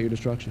 bringing about your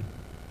destruction.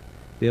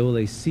 They will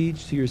lay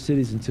siege to your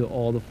cities until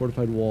all the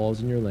fortified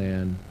walls in your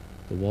land,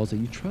 the walls that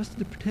you trusted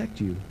to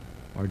protect you,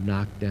 are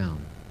knocked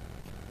down.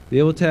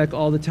 They will attack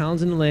all the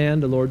towns in the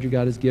land the Lord your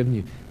God has given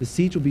you. The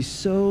siege will be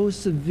so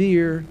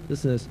severe,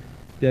 listen to this,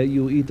 that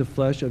you will eat the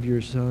flesh of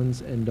your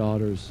sons and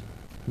daughters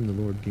whom the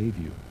Lord gave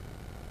you.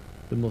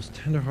 The most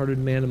tender-hearted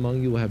man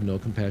among you will have no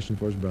compassion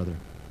for his brother,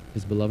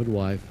 his beloved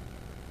wife,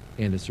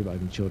 and his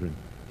surviving children.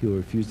 He will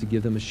refuse to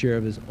give them a share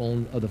of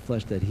the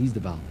flesh that he's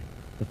devouring,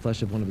 the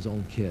flesh of one of his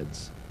own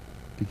kids,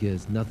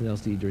 because nothing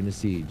else to eat during the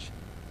siege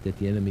that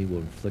the enemy will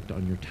inflict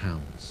on your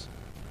towns.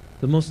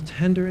 The most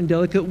tender and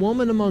delicate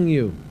woman among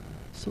you,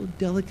 so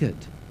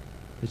delicate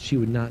that she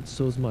would not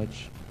so as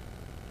much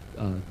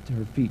to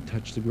her feet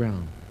touch the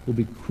ground, will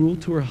be cruel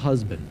to her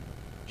husband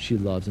she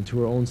loves and to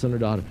her own son or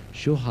daughter.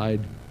 She'll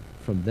hide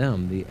from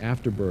them the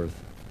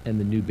afterbirth and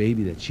the new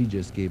baby that she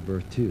just gave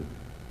birth to,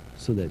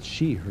 so that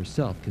she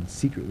herself can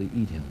secretly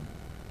eat him.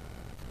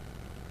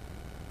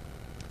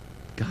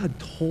 God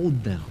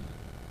told them,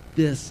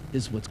 this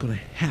is what's going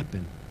to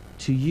happen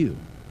to you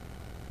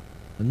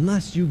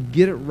unless you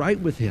get it right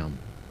with him.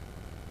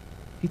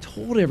 He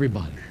told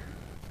everybody.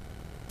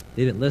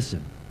 They didn't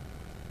listen.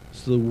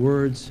 So the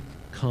words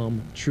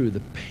come true.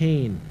 The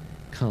pain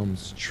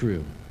comes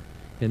true.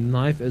 And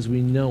life as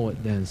we know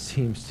it then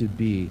seems to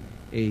be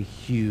a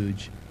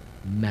huge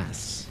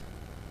mess.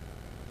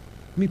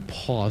 Let me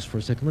pause for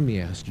a second. Let me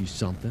ask you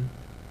something.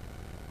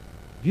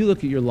 If you look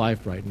at your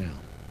life right now,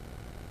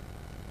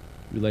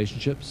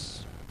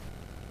 relationships,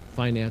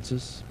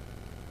 finances,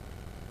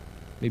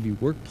 maybe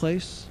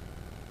workplace,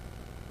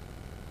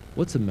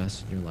 what's a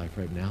mess in your life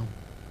right now?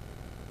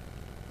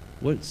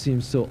 What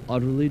seems so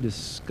utterly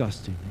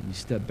disgusting that you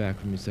step back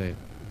from and say,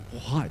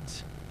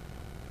 what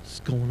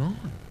is going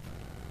on?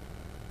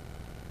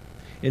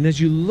 And as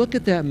you look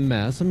at that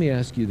mess, let me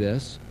ask you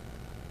this.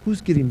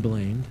 Who's getting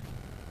blamed?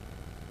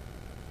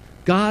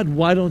 God,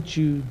 why don't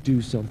you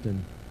do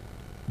something?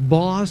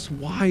 Boss,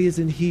 why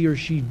isn't he or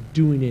she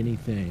doing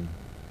anything?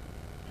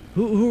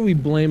 Who are we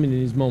blaming in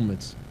these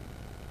moments?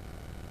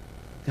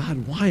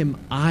 God, why am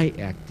I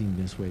acting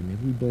this way?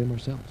 Maybe we blame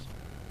ourselves.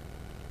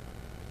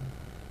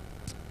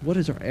 What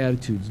is our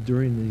attitudes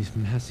during these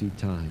messy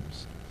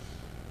times?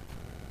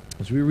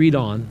 As we read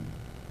on,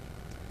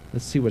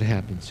 let's see what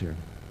happens here.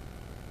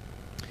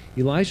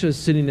 Elisha is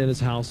sitting in his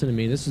house in a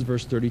meeting. This is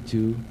verse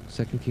 32,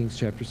 2 Kings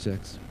chapter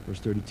 6, verse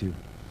 32.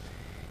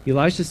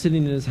 Elisha is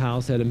sitting in his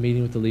house at a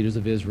meeting with the leaders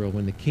of Israel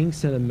when the king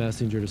sent a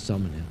messenger to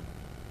summon him.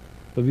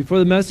 But before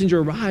the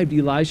messenger arrived,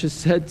 Elisha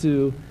said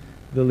to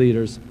the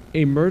leaders,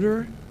 a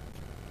murderer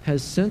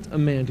has sent a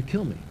man to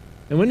kill me.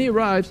 And when he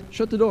arrives,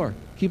 shut the door,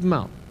 keep him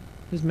out.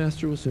 His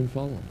master will soon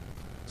follow him.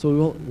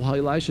 So while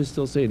Elisha is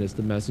still saying this,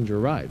 the messenger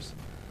arrives.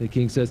 The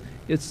king says,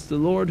 "It's the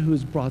Lord who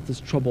has brought this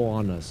trouble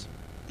on us.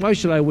 Why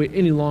should I wait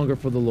any longer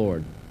for the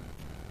Lord?"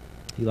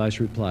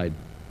 Elisha replied,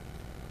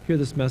 "Hear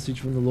this message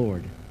from the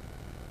Lord.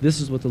 This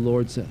is what the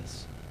Lord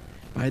says.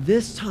 By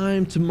this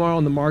time tomorrow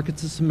in the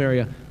markets of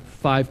Samaria,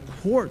 5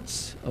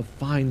 quarts of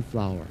fine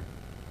flour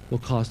will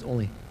cost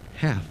only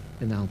half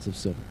an ounce of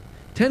silver.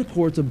 10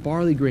 quarts of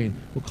barley grain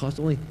will cost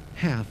only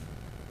half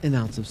an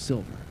ounce of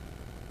silver."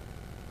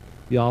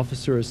 The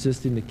officer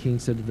assisting the king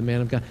said to the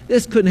man of God,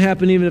 "This couldn't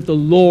happen even if the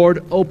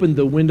Lord opened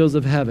the windows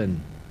of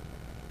heaven."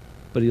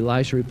 But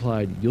Elisha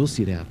replied, "You'll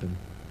see it happen,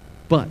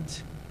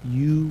 but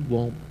you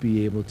won't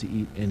be able to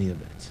eat any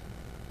of it."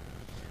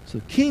 So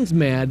the king's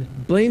mad,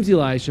 blames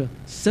Elisha,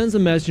 sends a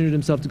messenger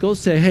himself to go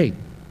say, "Hey,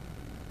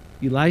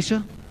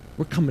 Elisha,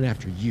 we're coming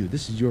after you.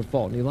 This is your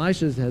fault." And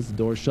Elisha has the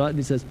door shut, and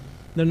he says,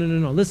 No.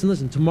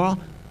 Listen. Tomorrow,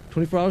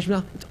 24 hours from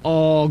now, it's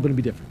all going to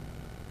be different.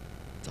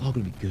 It's all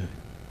going to be good.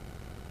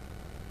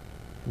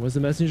 What does the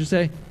messenger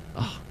say?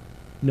 "Oh,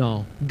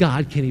 no,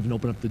 God can't even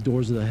open up the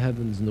doors of the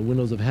heavens and the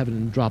windows of heaven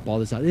and drop all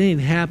this out. It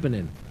ain't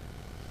happening."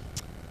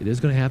 It is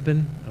going to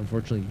happen.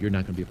 Unfortunately, you're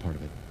not going to be a part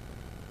of it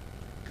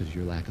because of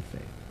your lack of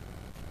faith.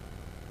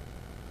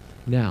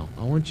 Now,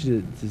 I want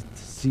you to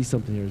see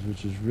something here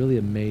which is really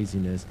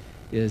amazing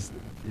is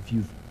if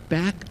you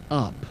back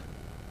up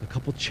a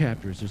couple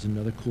chapters, there's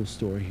another cool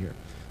story here.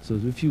 So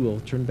if you will,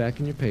 turn back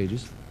in your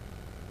pages,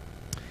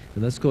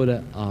 and let's go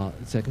to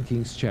 2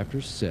 Kings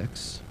chapter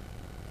 6,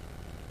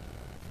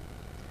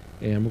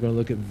 and we're going to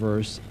look at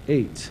verse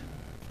 8.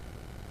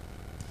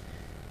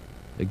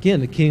 Again,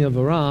 the king of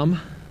Aram,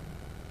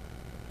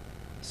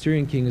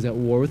 Syrian king, is at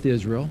war with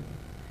Israel.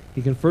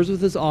 He confers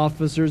with his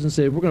officers and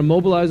says, "We're going to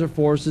mobilize our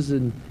forces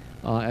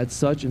at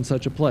such and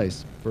such a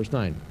place." Verse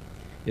 9.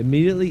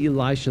 Immediately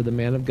Elisha, the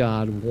man of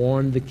God,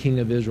 warned the king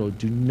of Israel,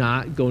 "Do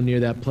not go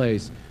near that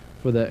place,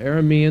 for the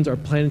Arameans are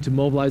planning to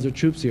mobilize their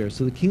troops here."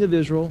 So the king of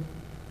Israel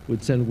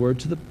would send word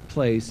to the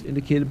place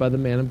indicated by the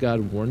man of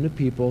God, warning the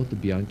people to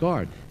be on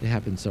guard. It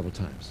happened several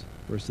times.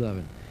 Verse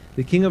 11.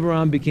 The king of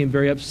Aram became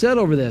very upset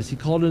over this. He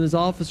called in his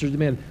officers and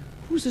demanded,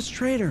 "Who's this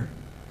traitor?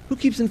 Who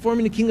keeps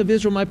informing the king of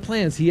Israel my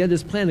plans?" He had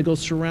this plan to go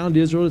surround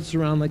Israel, to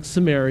surround like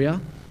Samaria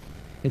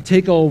and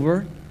take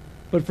over.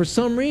 But for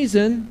some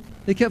reason,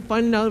 they kept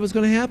finding out it was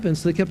going to happen,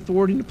 so they kept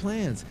thwarting the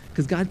plans.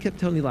 Because God kept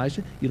telling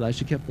Elisha,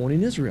 Elisha kept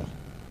warning Israel.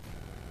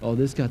 Oh,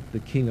 this got the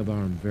king of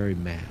Aram very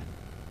mad.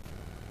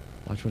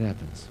 Watch what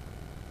happens.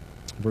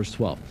 Verse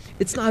 12.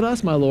 "It's not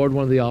us, my lord,"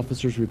 one of the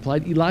officers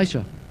replied.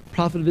 "Elisha,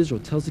 prophet of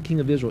Israel, tells the king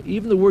of Israel,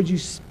 even the words you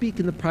speak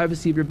in the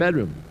privacy of your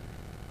bedroom."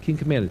 King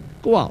commanded,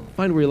 "Go out,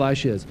 find where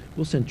Elisha is.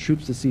 We'll send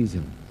troops to seize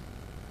him."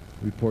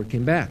 The report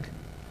came back.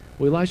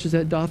 "Well, Elisha's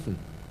at Dothan."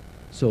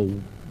 So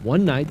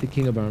one night the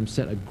king of Aram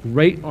sent a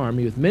great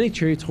army with many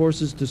chariots,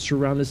 horses to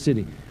surround the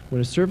city.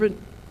 When a servant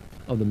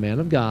of the man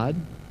of God,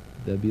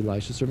 that'd be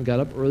Elisha's servant, got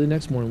up early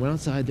next morning, went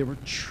outside, there were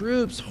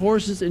troops,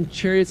 horses, and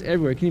chariots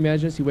everywhere. Can you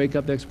imagine this? You wake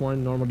up next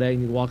morning, normal day,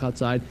 and you walk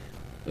outside,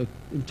 an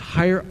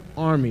entire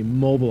army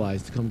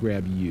mobilized to come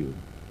grab you.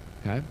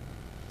 Okay?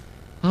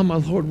 "Oh, my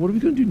Lord, what are we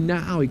going to do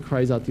now?" he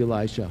cries out to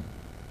Elisha.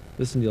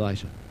 Listen to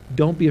Elisha.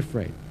 "Don't be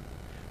afraid,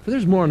 for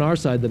there's more on our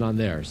side than on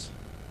theirs."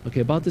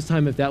 Okay, about this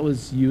time, if that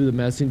was you, the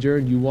messenger,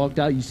 and you walked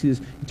out, you see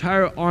this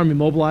entire army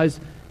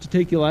mobilized to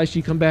take Elisha,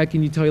 you come back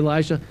and you tell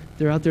Elisha,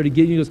 they're out there to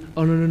get you. He goes,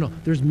 "Oh, no,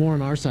 there's more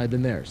on our side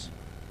than theirs."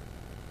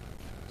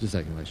 Just a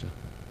second, Elisha.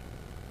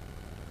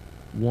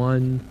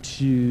 1,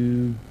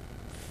 2,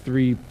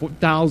 3,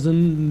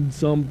 4,000,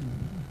 some.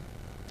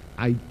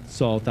 I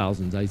saw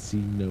thousands. I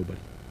see nobody.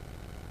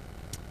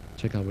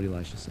 Check out what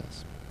Elisha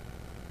says.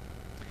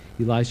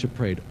 Elisha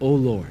prayed, "O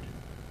Lord,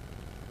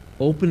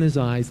 open his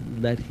eyes,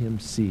 let him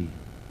see."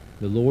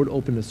 The Lord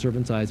opened the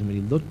servant's eyes, and when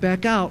he looked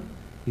back out,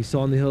 he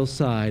saw on the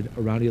hillside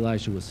around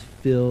Elisha was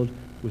filled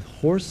with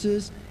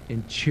horses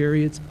and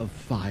chariots of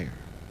fire.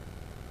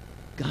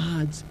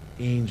 God's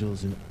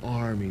angels and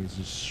armies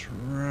just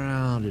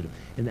surrounded him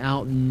and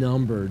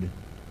outnumbered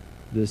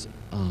this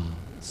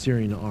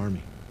Syrian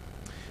army.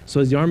 So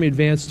as the army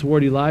advanced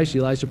toward Elisha,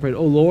 Elisha prayed,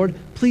 "O Lord,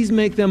 please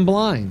make them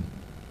blind."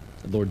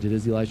 The Lord did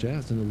as Elisha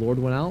asked, and the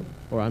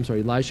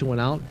Elisha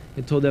went out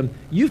and told them,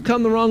 "You've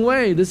come the wrong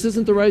way. This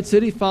isn't the right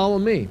city. Follow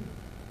me.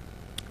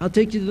 I'll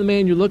take you to the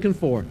man you're looking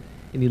for."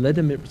 And he led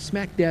them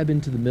smack dab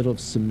into the middle of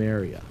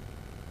Samaria.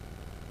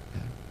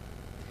 Okay.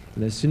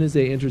 And as soon as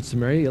they entered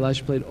Samaria,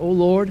 Elisha prayed, "O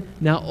Lord,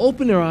 now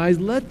open their eyes,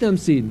 let them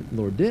see." And the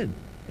Lord did.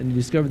 And he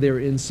discovered they were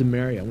in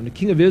Samaria. When the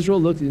king of Israel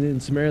looked in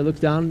Samaria, looks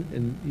down,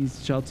 and he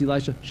shouts to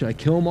Elisha, "Should I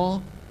kill them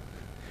all?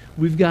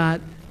 We've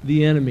got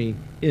the enemy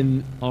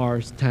in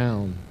our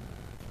town.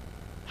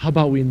 How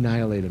about we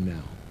annihilate him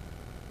now?"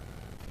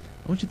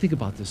 I want you to think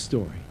about this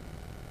story.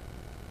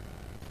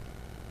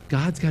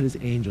 God's got his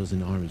angels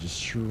and armies just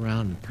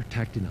surrounding,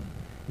 protecting him.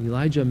 And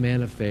Elijah, a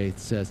man of faith,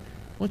 says,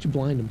 "Why don't you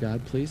blind him,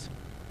 God, please?"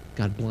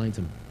 God blinds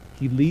him.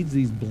 He leads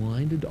these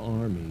blinded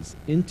armies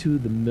into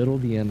the middle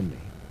of the enemy.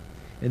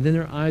 And then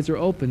their eyes are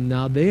open.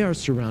 Now they are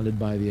surrounded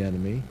by the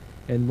enemy.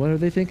 And what are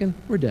they thinking?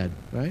 We're dead,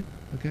 right?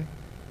 Okay.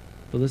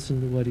 But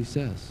listen to what he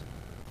says.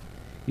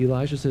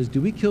 Elisha says,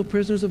 do we kill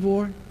prisoners of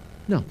war?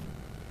 No.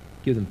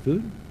 Give them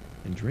food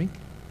and drink,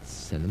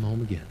 send them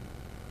home again.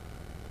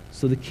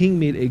 So the king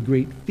made a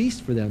great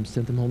feast for them,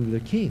 sent them home to their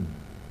king.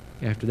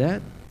 After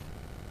that,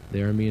 the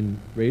Aramean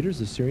raiders,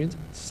 the Syrians,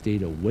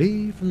 stayed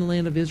away from the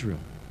land of Israel.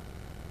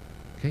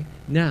 Okay?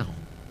 Now,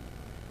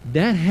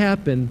 that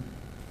happened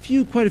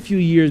quite a few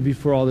years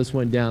before all this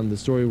went down, the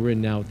story we're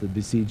in now with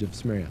the siege of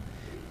Samaria.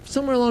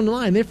 Somewhere along the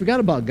line, they forgot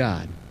about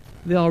God.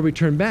 They all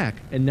returned back,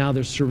 and now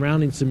they're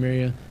surrounding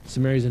Samaria.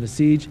 Samaria's in a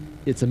siege.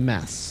 It's a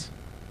mess.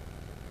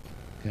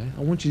 Okay?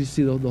 I want you to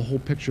see the whole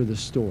picture of this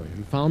story.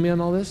 You follow me on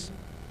all this?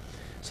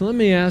 So let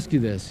me ask you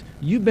this.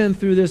 You've been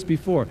through this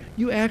before.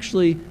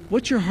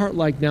 What's your heart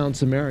like now in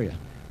Samaria?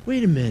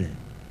 Wait a minute.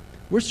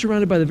 We're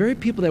surrounded by the very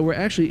people that were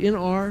actually in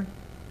our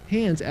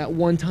hands at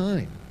one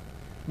time.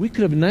 We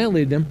could have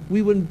annihilated them.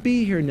 We wouldn't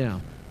be here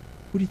now.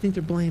 Who do you think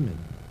they're blaming?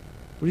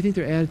 What do you think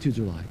their attitudes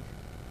are like?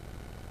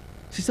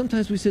 See,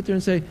 sometimes we sit there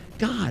and say,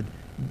 God,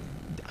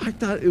 I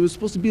thought it was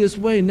supposed to be this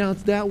way, and now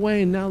it's that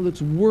way, and now it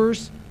looks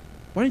worse.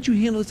 Why didn't you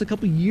handle this a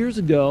couple years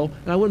ago,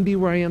 and I wouldn't be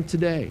where I am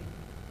today?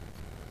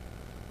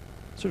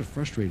 Sort of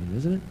frustrating,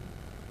 isn't it?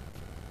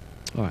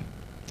 All right,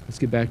 let's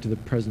get back to the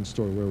present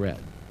story where we're at.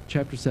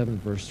 Chapter 7,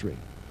 verse 3.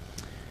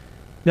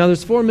 Now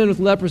there's 4 men with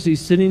leprosy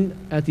sitting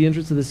at the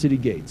entrance of the city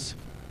gates.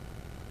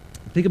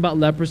 Think about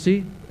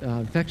leprosy,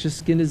 infectious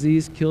skin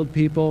disease, killed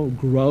people,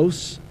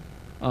 gross.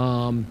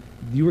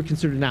 You were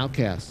considered an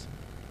outcast.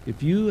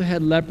 If you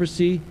had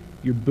leprosy,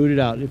 you're booted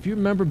out. If you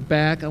remember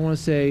back, I want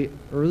to say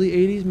early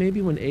 80s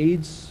maybe, when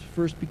AIDS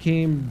first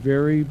became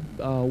very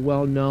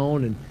well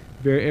known and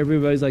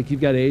everybody's like,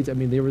 you've got AIDS. I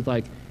mean, they were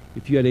like,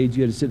 if you had AIDS,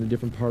 you had to sit in a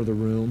different part of the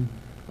room.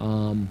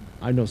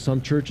 I know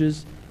some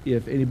churches,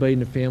 if anybody in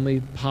the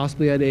family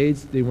possibly had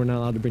AIDS, they were not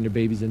allowed to bring their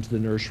babies into the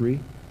nursery.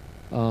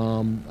 I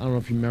don't know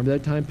if you remember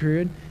that time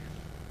period.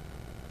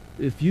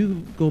 If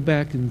you go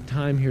back in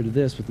time here to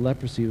this with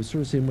leprosy, it was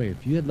sort of the same way.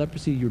 If you had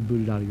leprosy, you were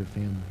booted out of your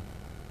family.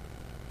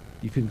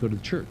 You couldn't go to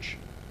the church.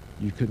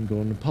 You couldn't go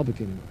into public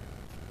anymore.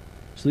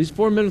 So these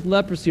 4 men with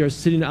leprosy are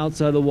sitting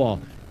outside the wall.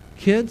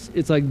 Kids,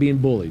 it's like being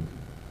bullied.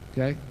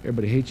 Okay?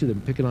 Everybody hates you.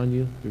 They're picking on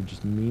you. They're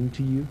just mean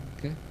to you.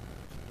 Okay?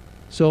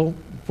 So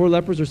 4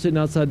 lepers are sitting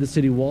outside the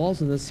city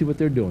walls, and let's see what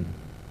they're doing.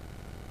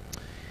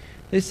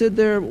 They said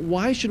there,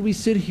 why should we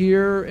sit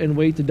here and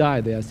wait to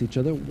die? They asked each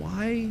other.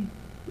 Why?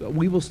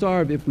 We will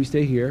starve if we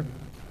stay here.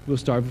 We'll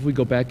starve if we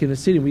go back in the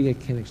city. We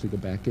can't actually go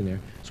back in there.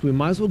 So we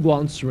might as well go out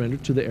and surrender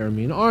to the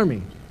Aramean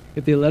army.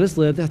 If they let us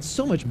live, that's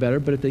so much better.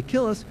 But if they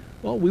kill us,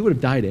 well, we would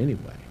have died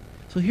anyway.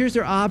 So here's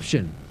their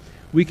option.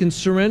 We can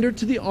surrender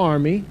to the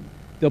army.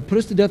 They'll put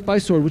us to death by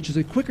sword, which is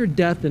a quicker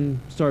death than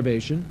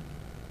starvation.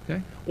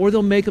 Okay? Or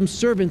they'll make them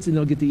servants and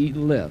they'll get to eat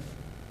and live.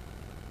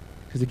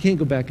 Because they can't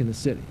go back in the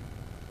city.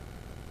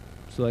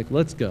 So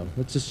let's go.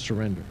 Let's just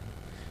surrender.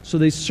 So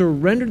they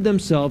surrendered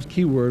themselves,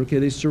 key word, okay,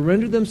 they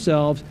surrendered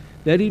themselves.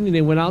 That evening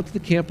they went out to the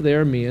camp of the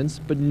Arameans,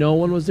 but no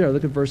one was there.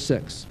 Look at verse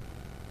 6.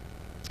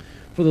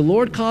 For the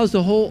Lord caused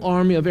the whole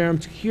army of Aram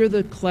to hear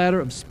the clatter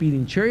of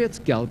speeding chariots,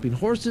 galloping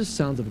horses,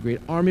 sounds of a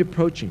great army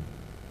approaching.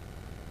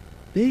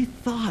 They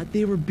thought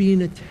they were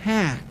being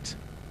attacked.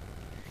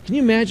 Can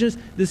you imagine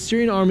this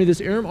Syrian army,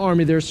 this Aram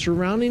army, they're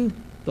surrounding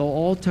the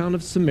whole town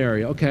of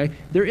Samaria, okay?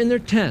 They're in their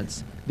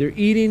tents. They're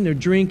eating, they're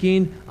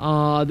drinking,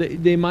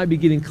 they might be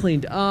getting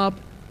cleaned up.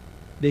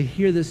 They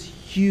hear this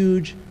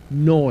huge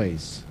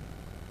noise.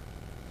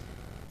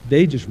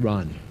 They just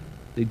run.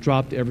 They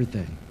dropped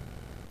everything.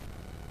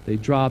 They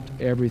dropped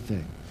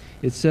everything.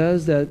 It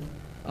says that,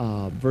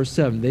 verse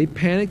 7, they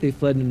panicked, they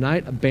fled in the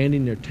night,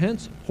 abandoning their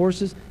tents,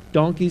 horses,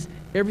 donkeys,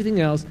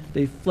 everything else.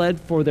 They fled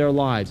for their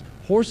lives.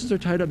 Horses are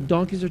tied up,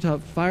 donkeys are tied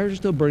up, fires are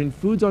still burning,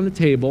 food's on the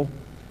table.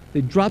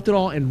 They dropped it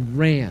all and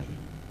ran.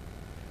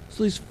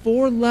 So these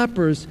 4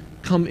 lepers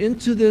come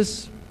into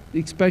this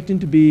expecting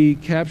to be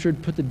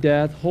captured, put to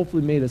death,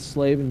 hopefully made a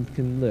slave and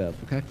can live,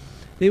 okay?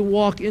 They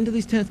walk into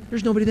these tents.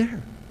 There's nobody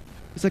there.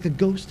 It's like a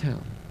ghost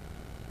town.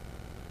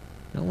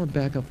 Now I want to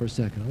back up for a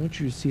second. I want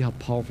you to see how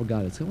powerful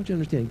God is. I want you to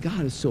understand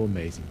God is so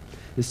amazing.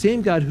 The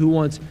same God who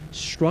once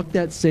struck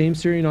that same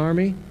Syrian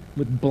army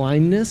with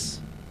blindness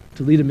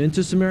to lead them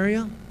into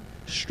Samaria,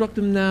 struck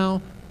them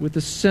now with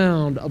the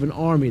sound of an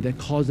army that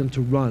caused them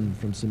to run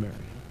from Samaria.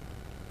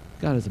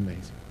 God is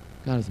amazing.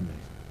 God is amazing.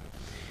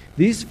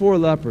 These 4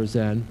 lepers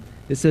then,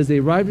 it says they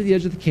arrived at the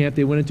edge of the camp.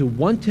 They went into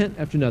one tent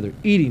after another,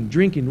 eating,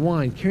 drinking,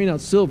 wine, carrying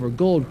out silver,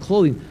 gold,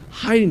 clothing,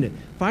 hiding it.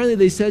 Finally,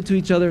 they said to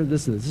each other,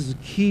 listen, this is a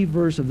key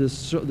verse of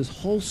this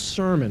whole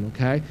sermon,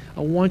 okay?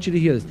 I want you to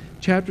hear this.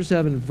 Chapter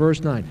 7,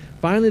 verse 9.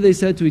 Finally, they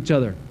said to each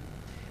other,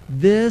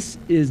 this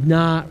is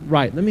not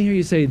right. Let me hear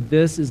you say,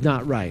 this is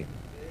not right.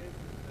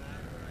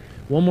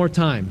 One more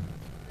time.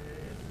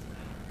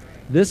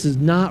 This is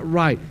not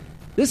right.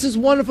 This is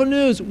wonderful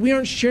news. We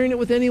aren't sharing it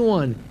with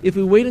anyone. If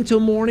we wait until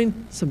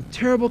morning, some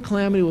terrible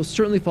calamity will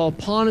certainly fall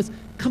upon us.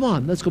 Come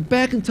on, let's go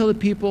back and tell the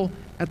people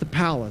at the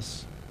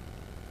palace.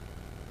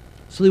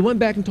 So they went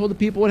back and told the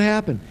people what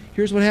happened.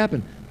 Here's what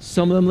happened.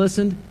 Some of them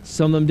listened,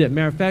 some of them didn't.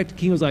 Matter of fact, the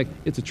king was like,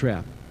 it's a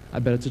trap. I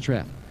bet it's a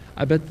trap.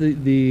 I bet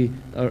the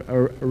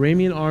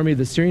Aramean army,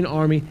 the Syrian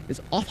army,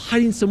 is off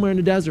hiding somewhere in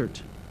the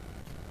desert.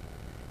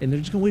 And they're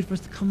just going to wait for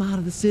us to come out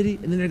of the city,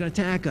 and then they're going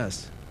to attack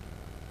us.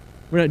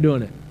 We're not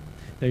doing it.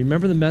 Now, you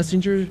remember the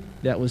messenger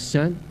that was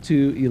sent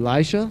to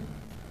Elisha?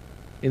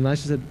 And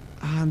Elisha said,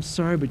 I'm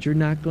sorry, but you're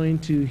not going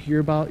to hear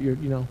about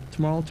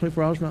tomorrow,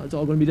 24 hours from now, it's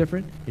all going to be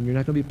different, and you're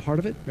not going to be part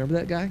of it. Remember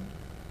that guy?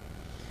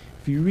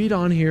 If you read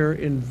on here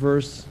in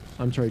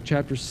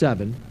chapter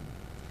 7,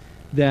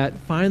 that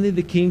finally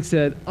the king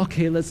said,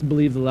 okay, let's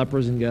believe the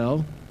lepers and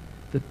go.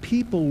 The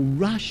people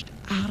rushed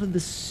out of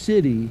the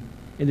city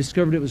and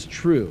discovered it was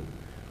true.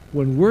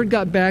 When word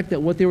got back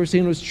that what they were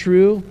saying was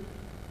true,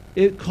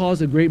 it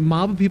caused a great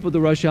mob of people to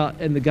rush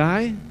out, and the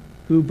guy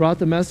who brought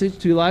the message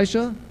to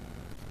Elisha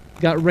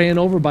got ran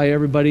over by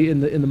everybody in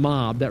the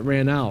mob that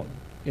ran out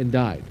and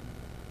died.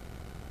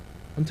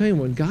 I'm telling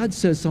you, when God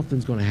says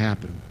something's going to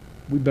happen,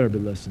 we better be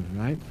listening,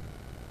 right?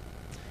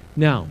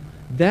 Now,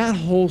 that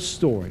whole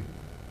story,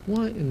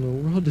 what in the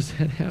world does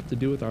that have to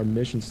do with our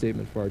mission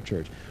statement for our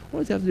church? What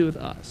does it have to do with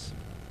us?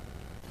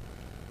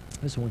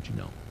 I just want you to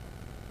know,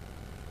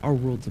 our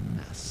world's a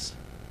mess.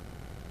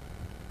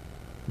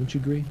 Wouldn't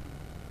you agree?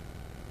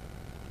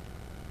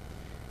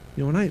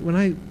 You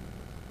know,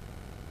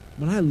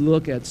 when I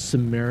look at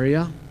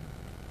Samaria,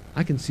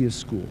 I can see a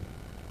school.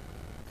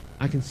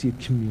 I can see a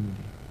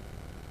community.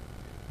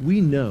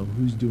 We know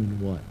who's doing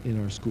what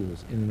in our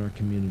schools and in our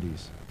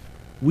communities.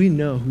 We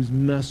know who's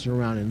messing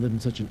around and living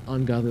such an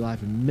ungodly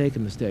life and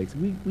making mistakes.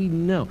 We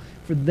know.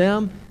 For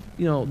them,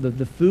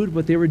 the food,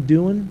 what they were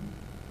doing,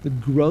 the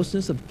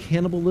grossness of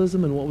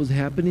cannibalism and what was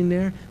happening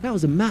there, that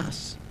was a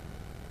mess.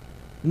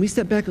 And we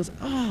step back and go,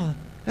 oh,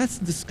 that's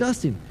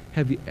disgusting.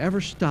 Have you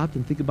ever stopped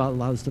and think about a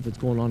lot of the stuff that's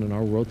going on in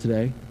our world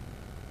today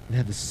and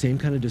have the same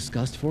kind of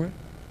disgust for it?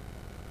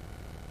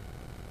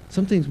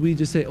 Some things we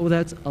just say, oh,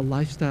 that's a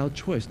lifestyle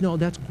choice. No,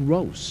 that's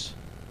gross.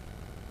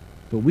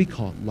 But we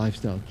call it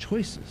lifestyle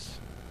choices.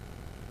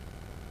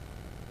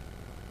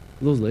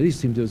 Those ladies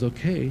seemed it was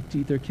okay to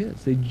eat their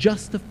kids. They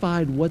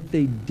justified what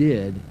they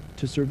did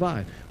to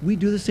survive. We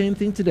do the same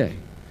thing today.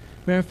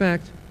 Matter of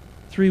fact,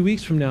 3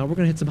 weeks from now, we're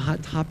going to hit some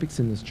hot topics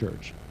in this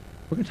church.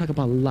 We're going to talk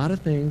about a lot of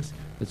things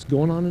that's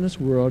going on in this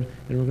world,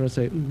 and we're going to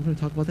say, ooh, we're going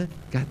to talk about that?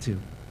 Got to,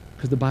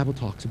 because the Bible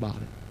talks about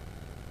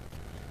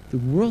it. The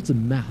world's a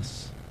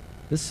mess.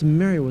 This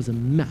Samaria was a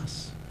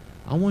mess.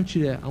 I want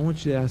you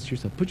to ask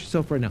yourself, put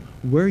yourself right now,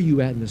 where are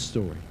you at in this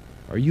story?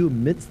 Are you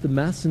amidst the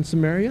mess in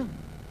Samaria?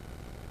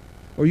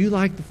 Or are you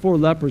like the 4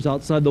 lepers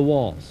outside the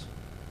walls?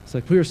 It's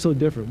like, we are so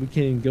different. We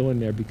can't even go in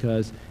there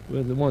because,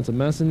 one, it's a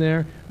mess in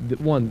there.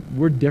 One,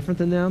 we're different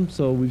than them,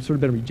 so we've sort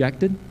of been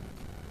rejected.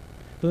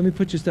 But let me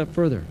put you a step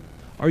further.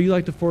 Are you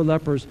like the 4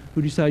 lepers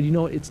who decide,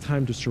 it's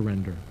time to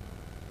surrender?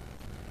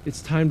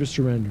 It's time to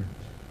surrender.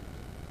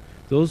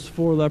 Those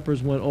 4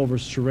 lepers went over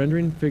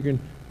surrendering, figuring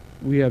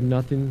we have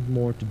nothing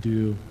more to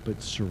do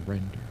but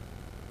surrender.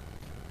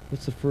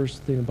 What's the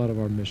first thing about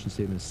our mission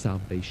statement? Is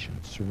salvation,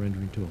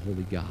 surrendering to a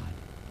holy God.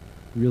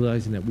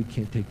 Realizing that we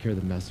can't take care of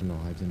the mess in our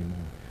lives anymore.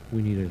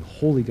 We need a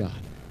holy God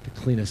to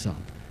clean us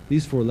up.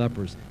 These 4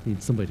 lepers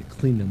need somebody to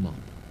clean them up,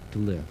 to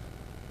live.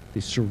 They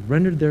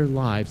surrendered their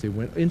lives. They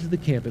went into the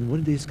camp, and what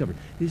did they discover?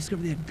 They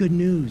discovered they had good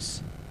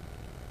news.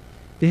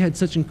 They had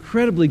such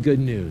incredibly good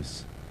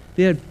news.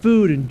 They had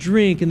food and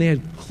drink, and they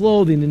had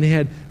clothing, and they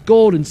had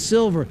gold and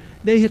silver.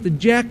 They hit the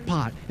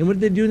jackpot. And what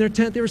did they do in their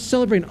tent? They were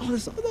celebrating. Oh,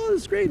 this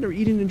is great. And they're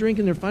eating and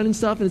drinking. They're finding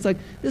stuff. And it's like,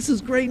 this is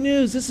great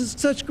news. This is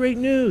such great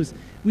news.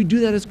 We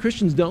do that as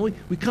Christians, don't we?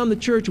 We come to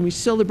church and we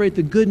celebrate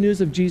the good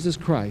news of Jesus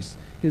Christ,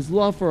 his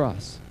love for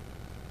us.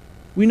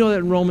 We know that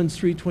in Romans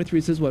 3:23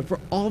 it says what? For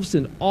all have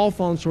sinned, all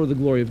fallen short of the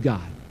glory of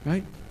God,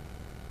 right?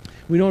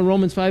 We know in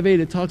Romans 5:8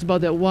 it talks about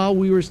that while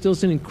we were still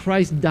sinning,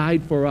 Christ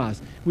died for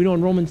us. We know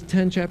in Romans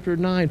 10, chapter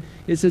 9,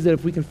 it says that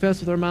if we confess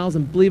with our mouths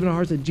and believe in our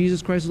hearts that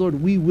Jesus Christ is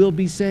Lord, we will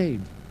be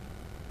saved.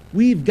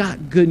 We've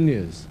got good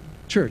news.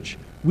 Church,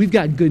 we've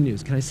got good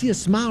news. Can I see a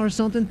smile or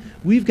something?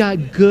 We've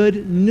got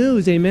good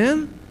news.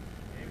 Amen?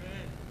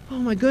 Amen. Oh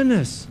my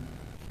goodness.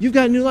 You've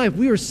got new life.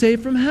 We are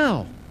saved from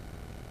hell.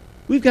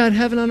 We've got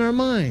heaven on our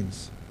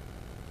minds.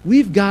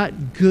 We've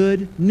got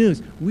good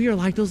news. We are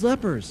like those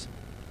lepers,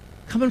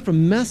 coming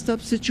from messed up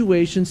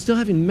situations, still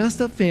having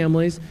messed up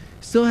families,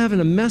 still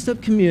having a messed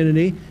up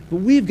community, but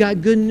we've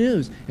got good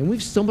news. And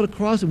we've stumbled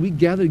across and we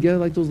gather together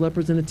like those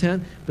lepers in a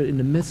tent. But in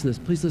the midst of this,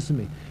 please listen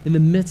to me. In the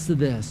midst of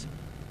this,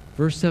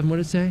 verse 7, what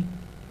did it say?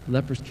 The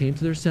lepers came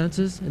to their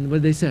senses, and what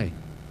did they say?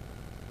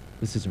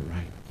 This isn't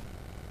right.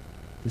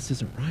 This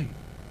isn't right.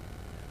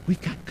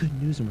 We've got good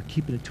news and we're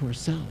keeping it to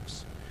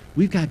ourselves.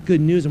 We've got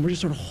good news and we're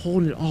just sort of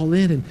holding it all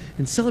in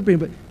and celebrating,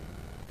 but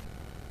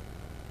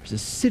there's a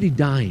city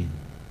dying.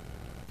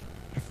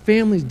 Our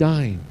family's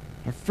dying.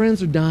 Our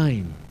friends are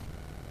dying.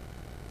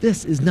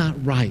 This is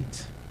not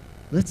right.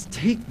 Let's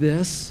take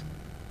this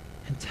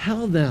and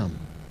tell them.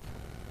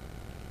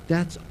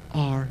 That's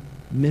our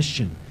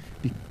mission.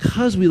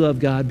 Because we love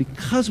God,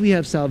 because we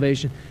have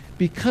salvation,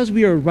 because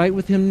we are right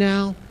with him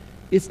now,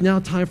 it's now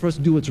time for us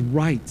to do what's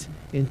right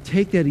and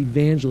take that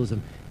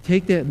evangelism,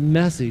 take that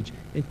message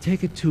and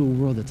take it to a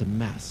world that's a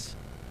mess.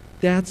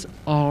 That's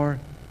our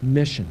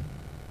mission.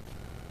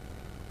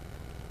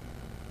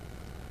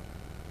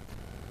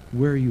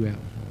 Where are you at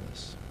with all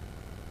this?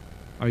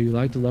 Are you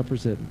like the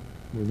lepers that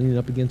were leaning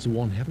up against the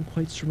wall and haven't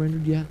quite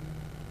surrendered yet?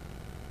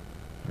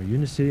 Are you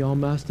in the city all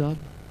messed up?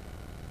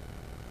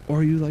 Or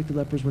are you like the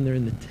lepers when they're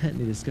in the tent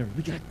and they discover,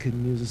 we got good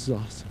news, this is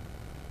awesome.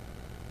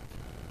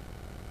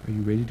 Are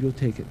you ready to go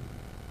take it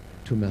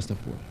to a messed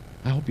up world?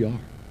 I hope you are.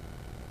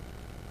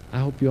 I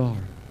hope you are.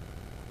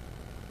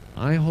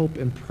 I hope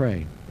and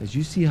pray as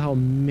you see how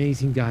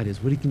amazing God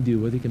is, what he can do,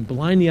 whether he can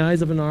blind the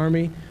eyes of an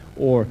army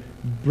or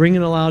bring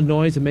in a loud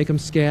noise and make them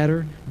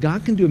scatter.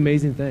 God can do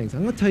amazing things.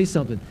 I'm going to tell you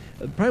something.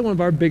 Probably one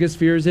of our biggest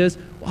fears is,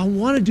 I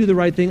want to do the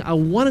right thing. I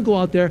want to go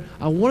out there.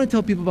 I want to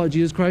tell people about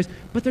Jesus Christ,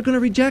 but they're going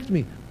to reject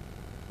me.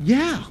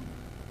 Yeah.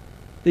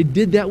 They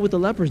did that with the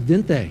lepers,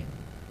 didn't they?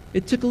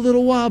 It took a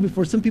little while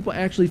before some people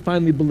actually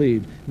finally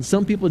believed, and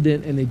some people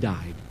didn't, and they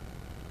died.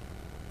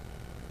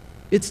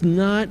 It's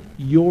not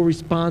your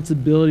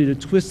responsibility to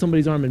twist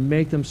somebody's arm and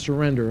make them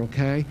surrender,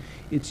 okay?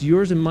 It's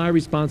yours and my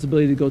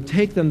responsibility to go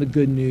take them the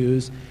good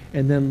news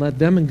and then let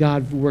them and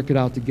God work it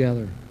out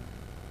together.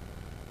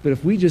 But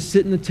if we just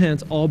sit in the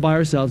tents all by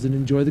ourselves and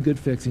enjoy the good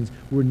fixings,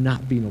 we're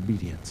not being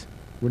obedient.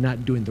 We're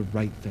not doing the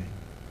right thing.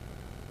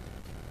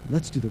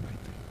 Let's do the right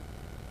thing.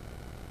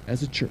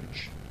 As a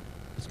church,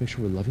 let's make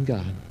sure we're loving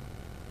God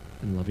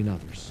and loving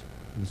others.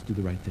 And let's do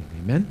the right thing.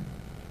 Amen?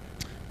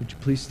 Would you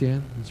please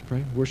stand? Let's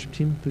pray. Worship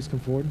team, please come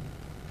forward.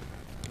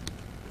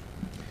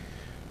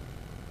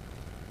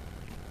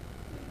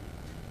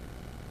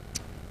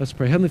 Let's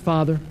pray. Heavenly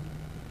Father,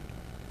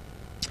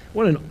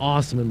 what an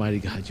awesome and mighty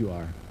God you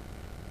are.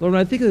 Lord, when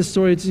I think of this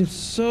story, it seems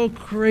so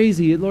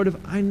crazy. Lord, if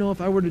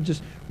I were to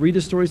just read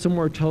a story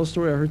somewhere or tell a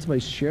story, I heard somebody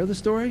share the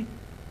story,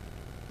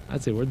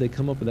 I'd say, where'd they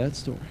come up with that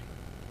story?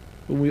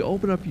 When we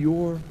open up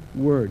your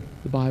word,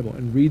 the Bible,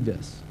 and read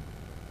this,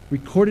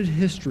 recorded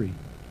history,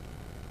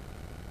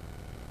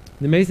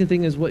 the amazing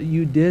thing is what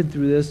you did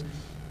through this,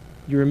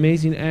 your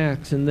amazing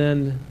acts, and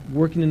then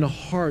working in the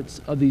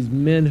hearts of these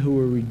men who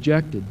were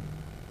rejected.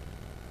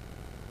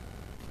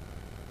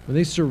 When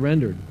they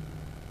surrendered,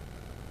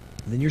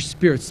 and then your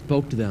Spirit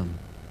spoke to them,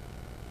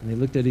 and they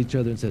looked at each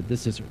other and said,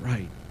 this isn't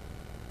right.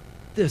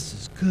 This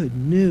is good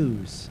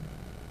news.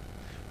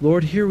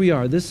 Lord, here we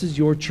are. This is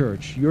your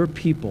church, your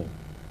people.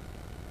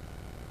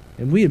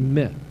 And we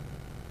admit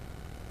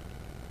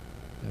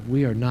that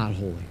we are not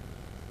holy,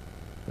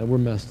 that we're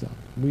messed up.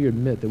 We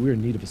admit that we're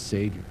in need of a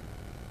Savior.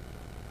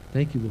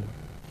 Thank you, Lord.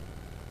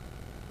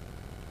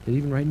 That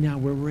even right now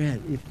where we're at,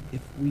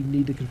 if we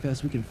need to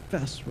confess, we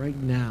confess right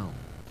now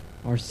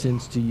our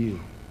sins to you,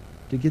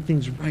 to get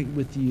things right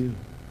with you.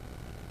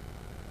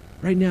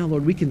 Right now,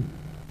 Lord, we can,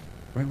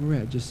 right where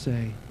we're at, just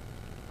say,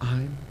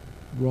 I'm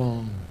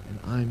wrong and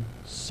I'm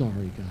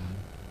sorry, God.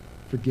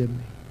 Forgive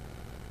me.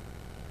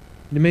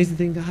 The amazing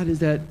thing, God, is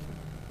that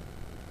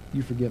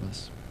you forgive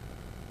us.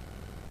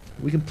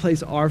 We can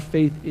place our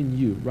faith in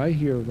you right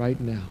here, right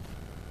now.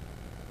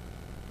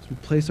 As we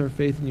place our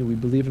faith in you, we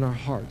believe in our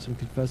hearts and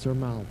confess our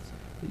mouths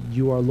that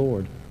you are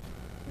Lord.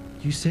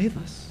 You save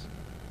us.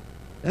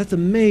 That's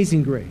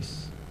amazing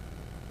grace.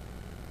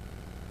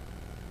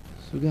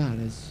 So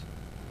God, as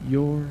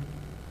your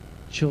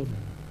children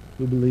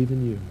who believe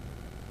in you,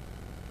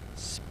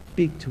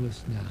 speak to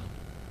us now.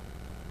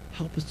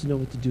 Help us to know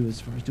what to do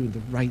as far as doing the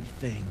right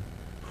thing.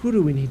 Who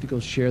do we need to go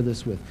share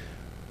this with?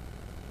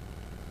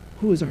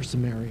 Who is our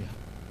Samaria?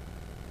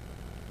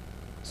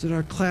 Is it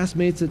our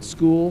classmates at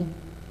school,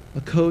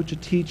 a coach, a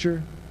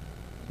teacher?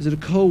 Is it a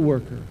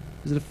co-worker?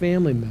 Is it a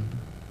family member?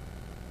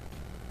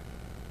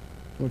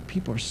 Lord,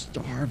 people are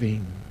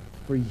starving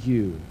for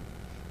you.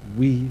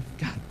 We've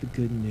got the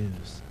good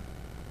news.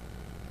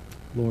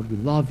 Lord, we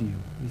love you.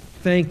 We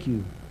thank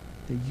you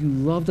that you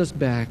loved us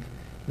back.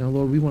 Now,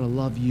 Lord, we want to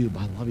love you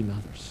by loving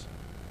others.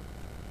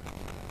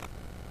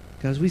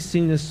 Guys, we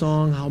sing this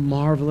song, how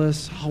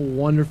marvelous, how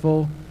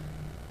wonderful.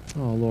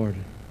 Oh, Lord,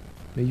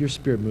 may your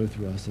Spirit move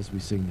through us as we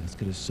sing this,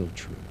 because it is so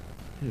true.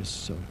 It is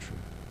so true.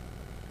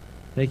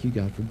 Thank you,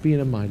 God, for being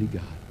a mighty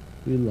God.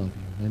 We love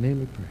you. In thy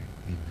name we pray.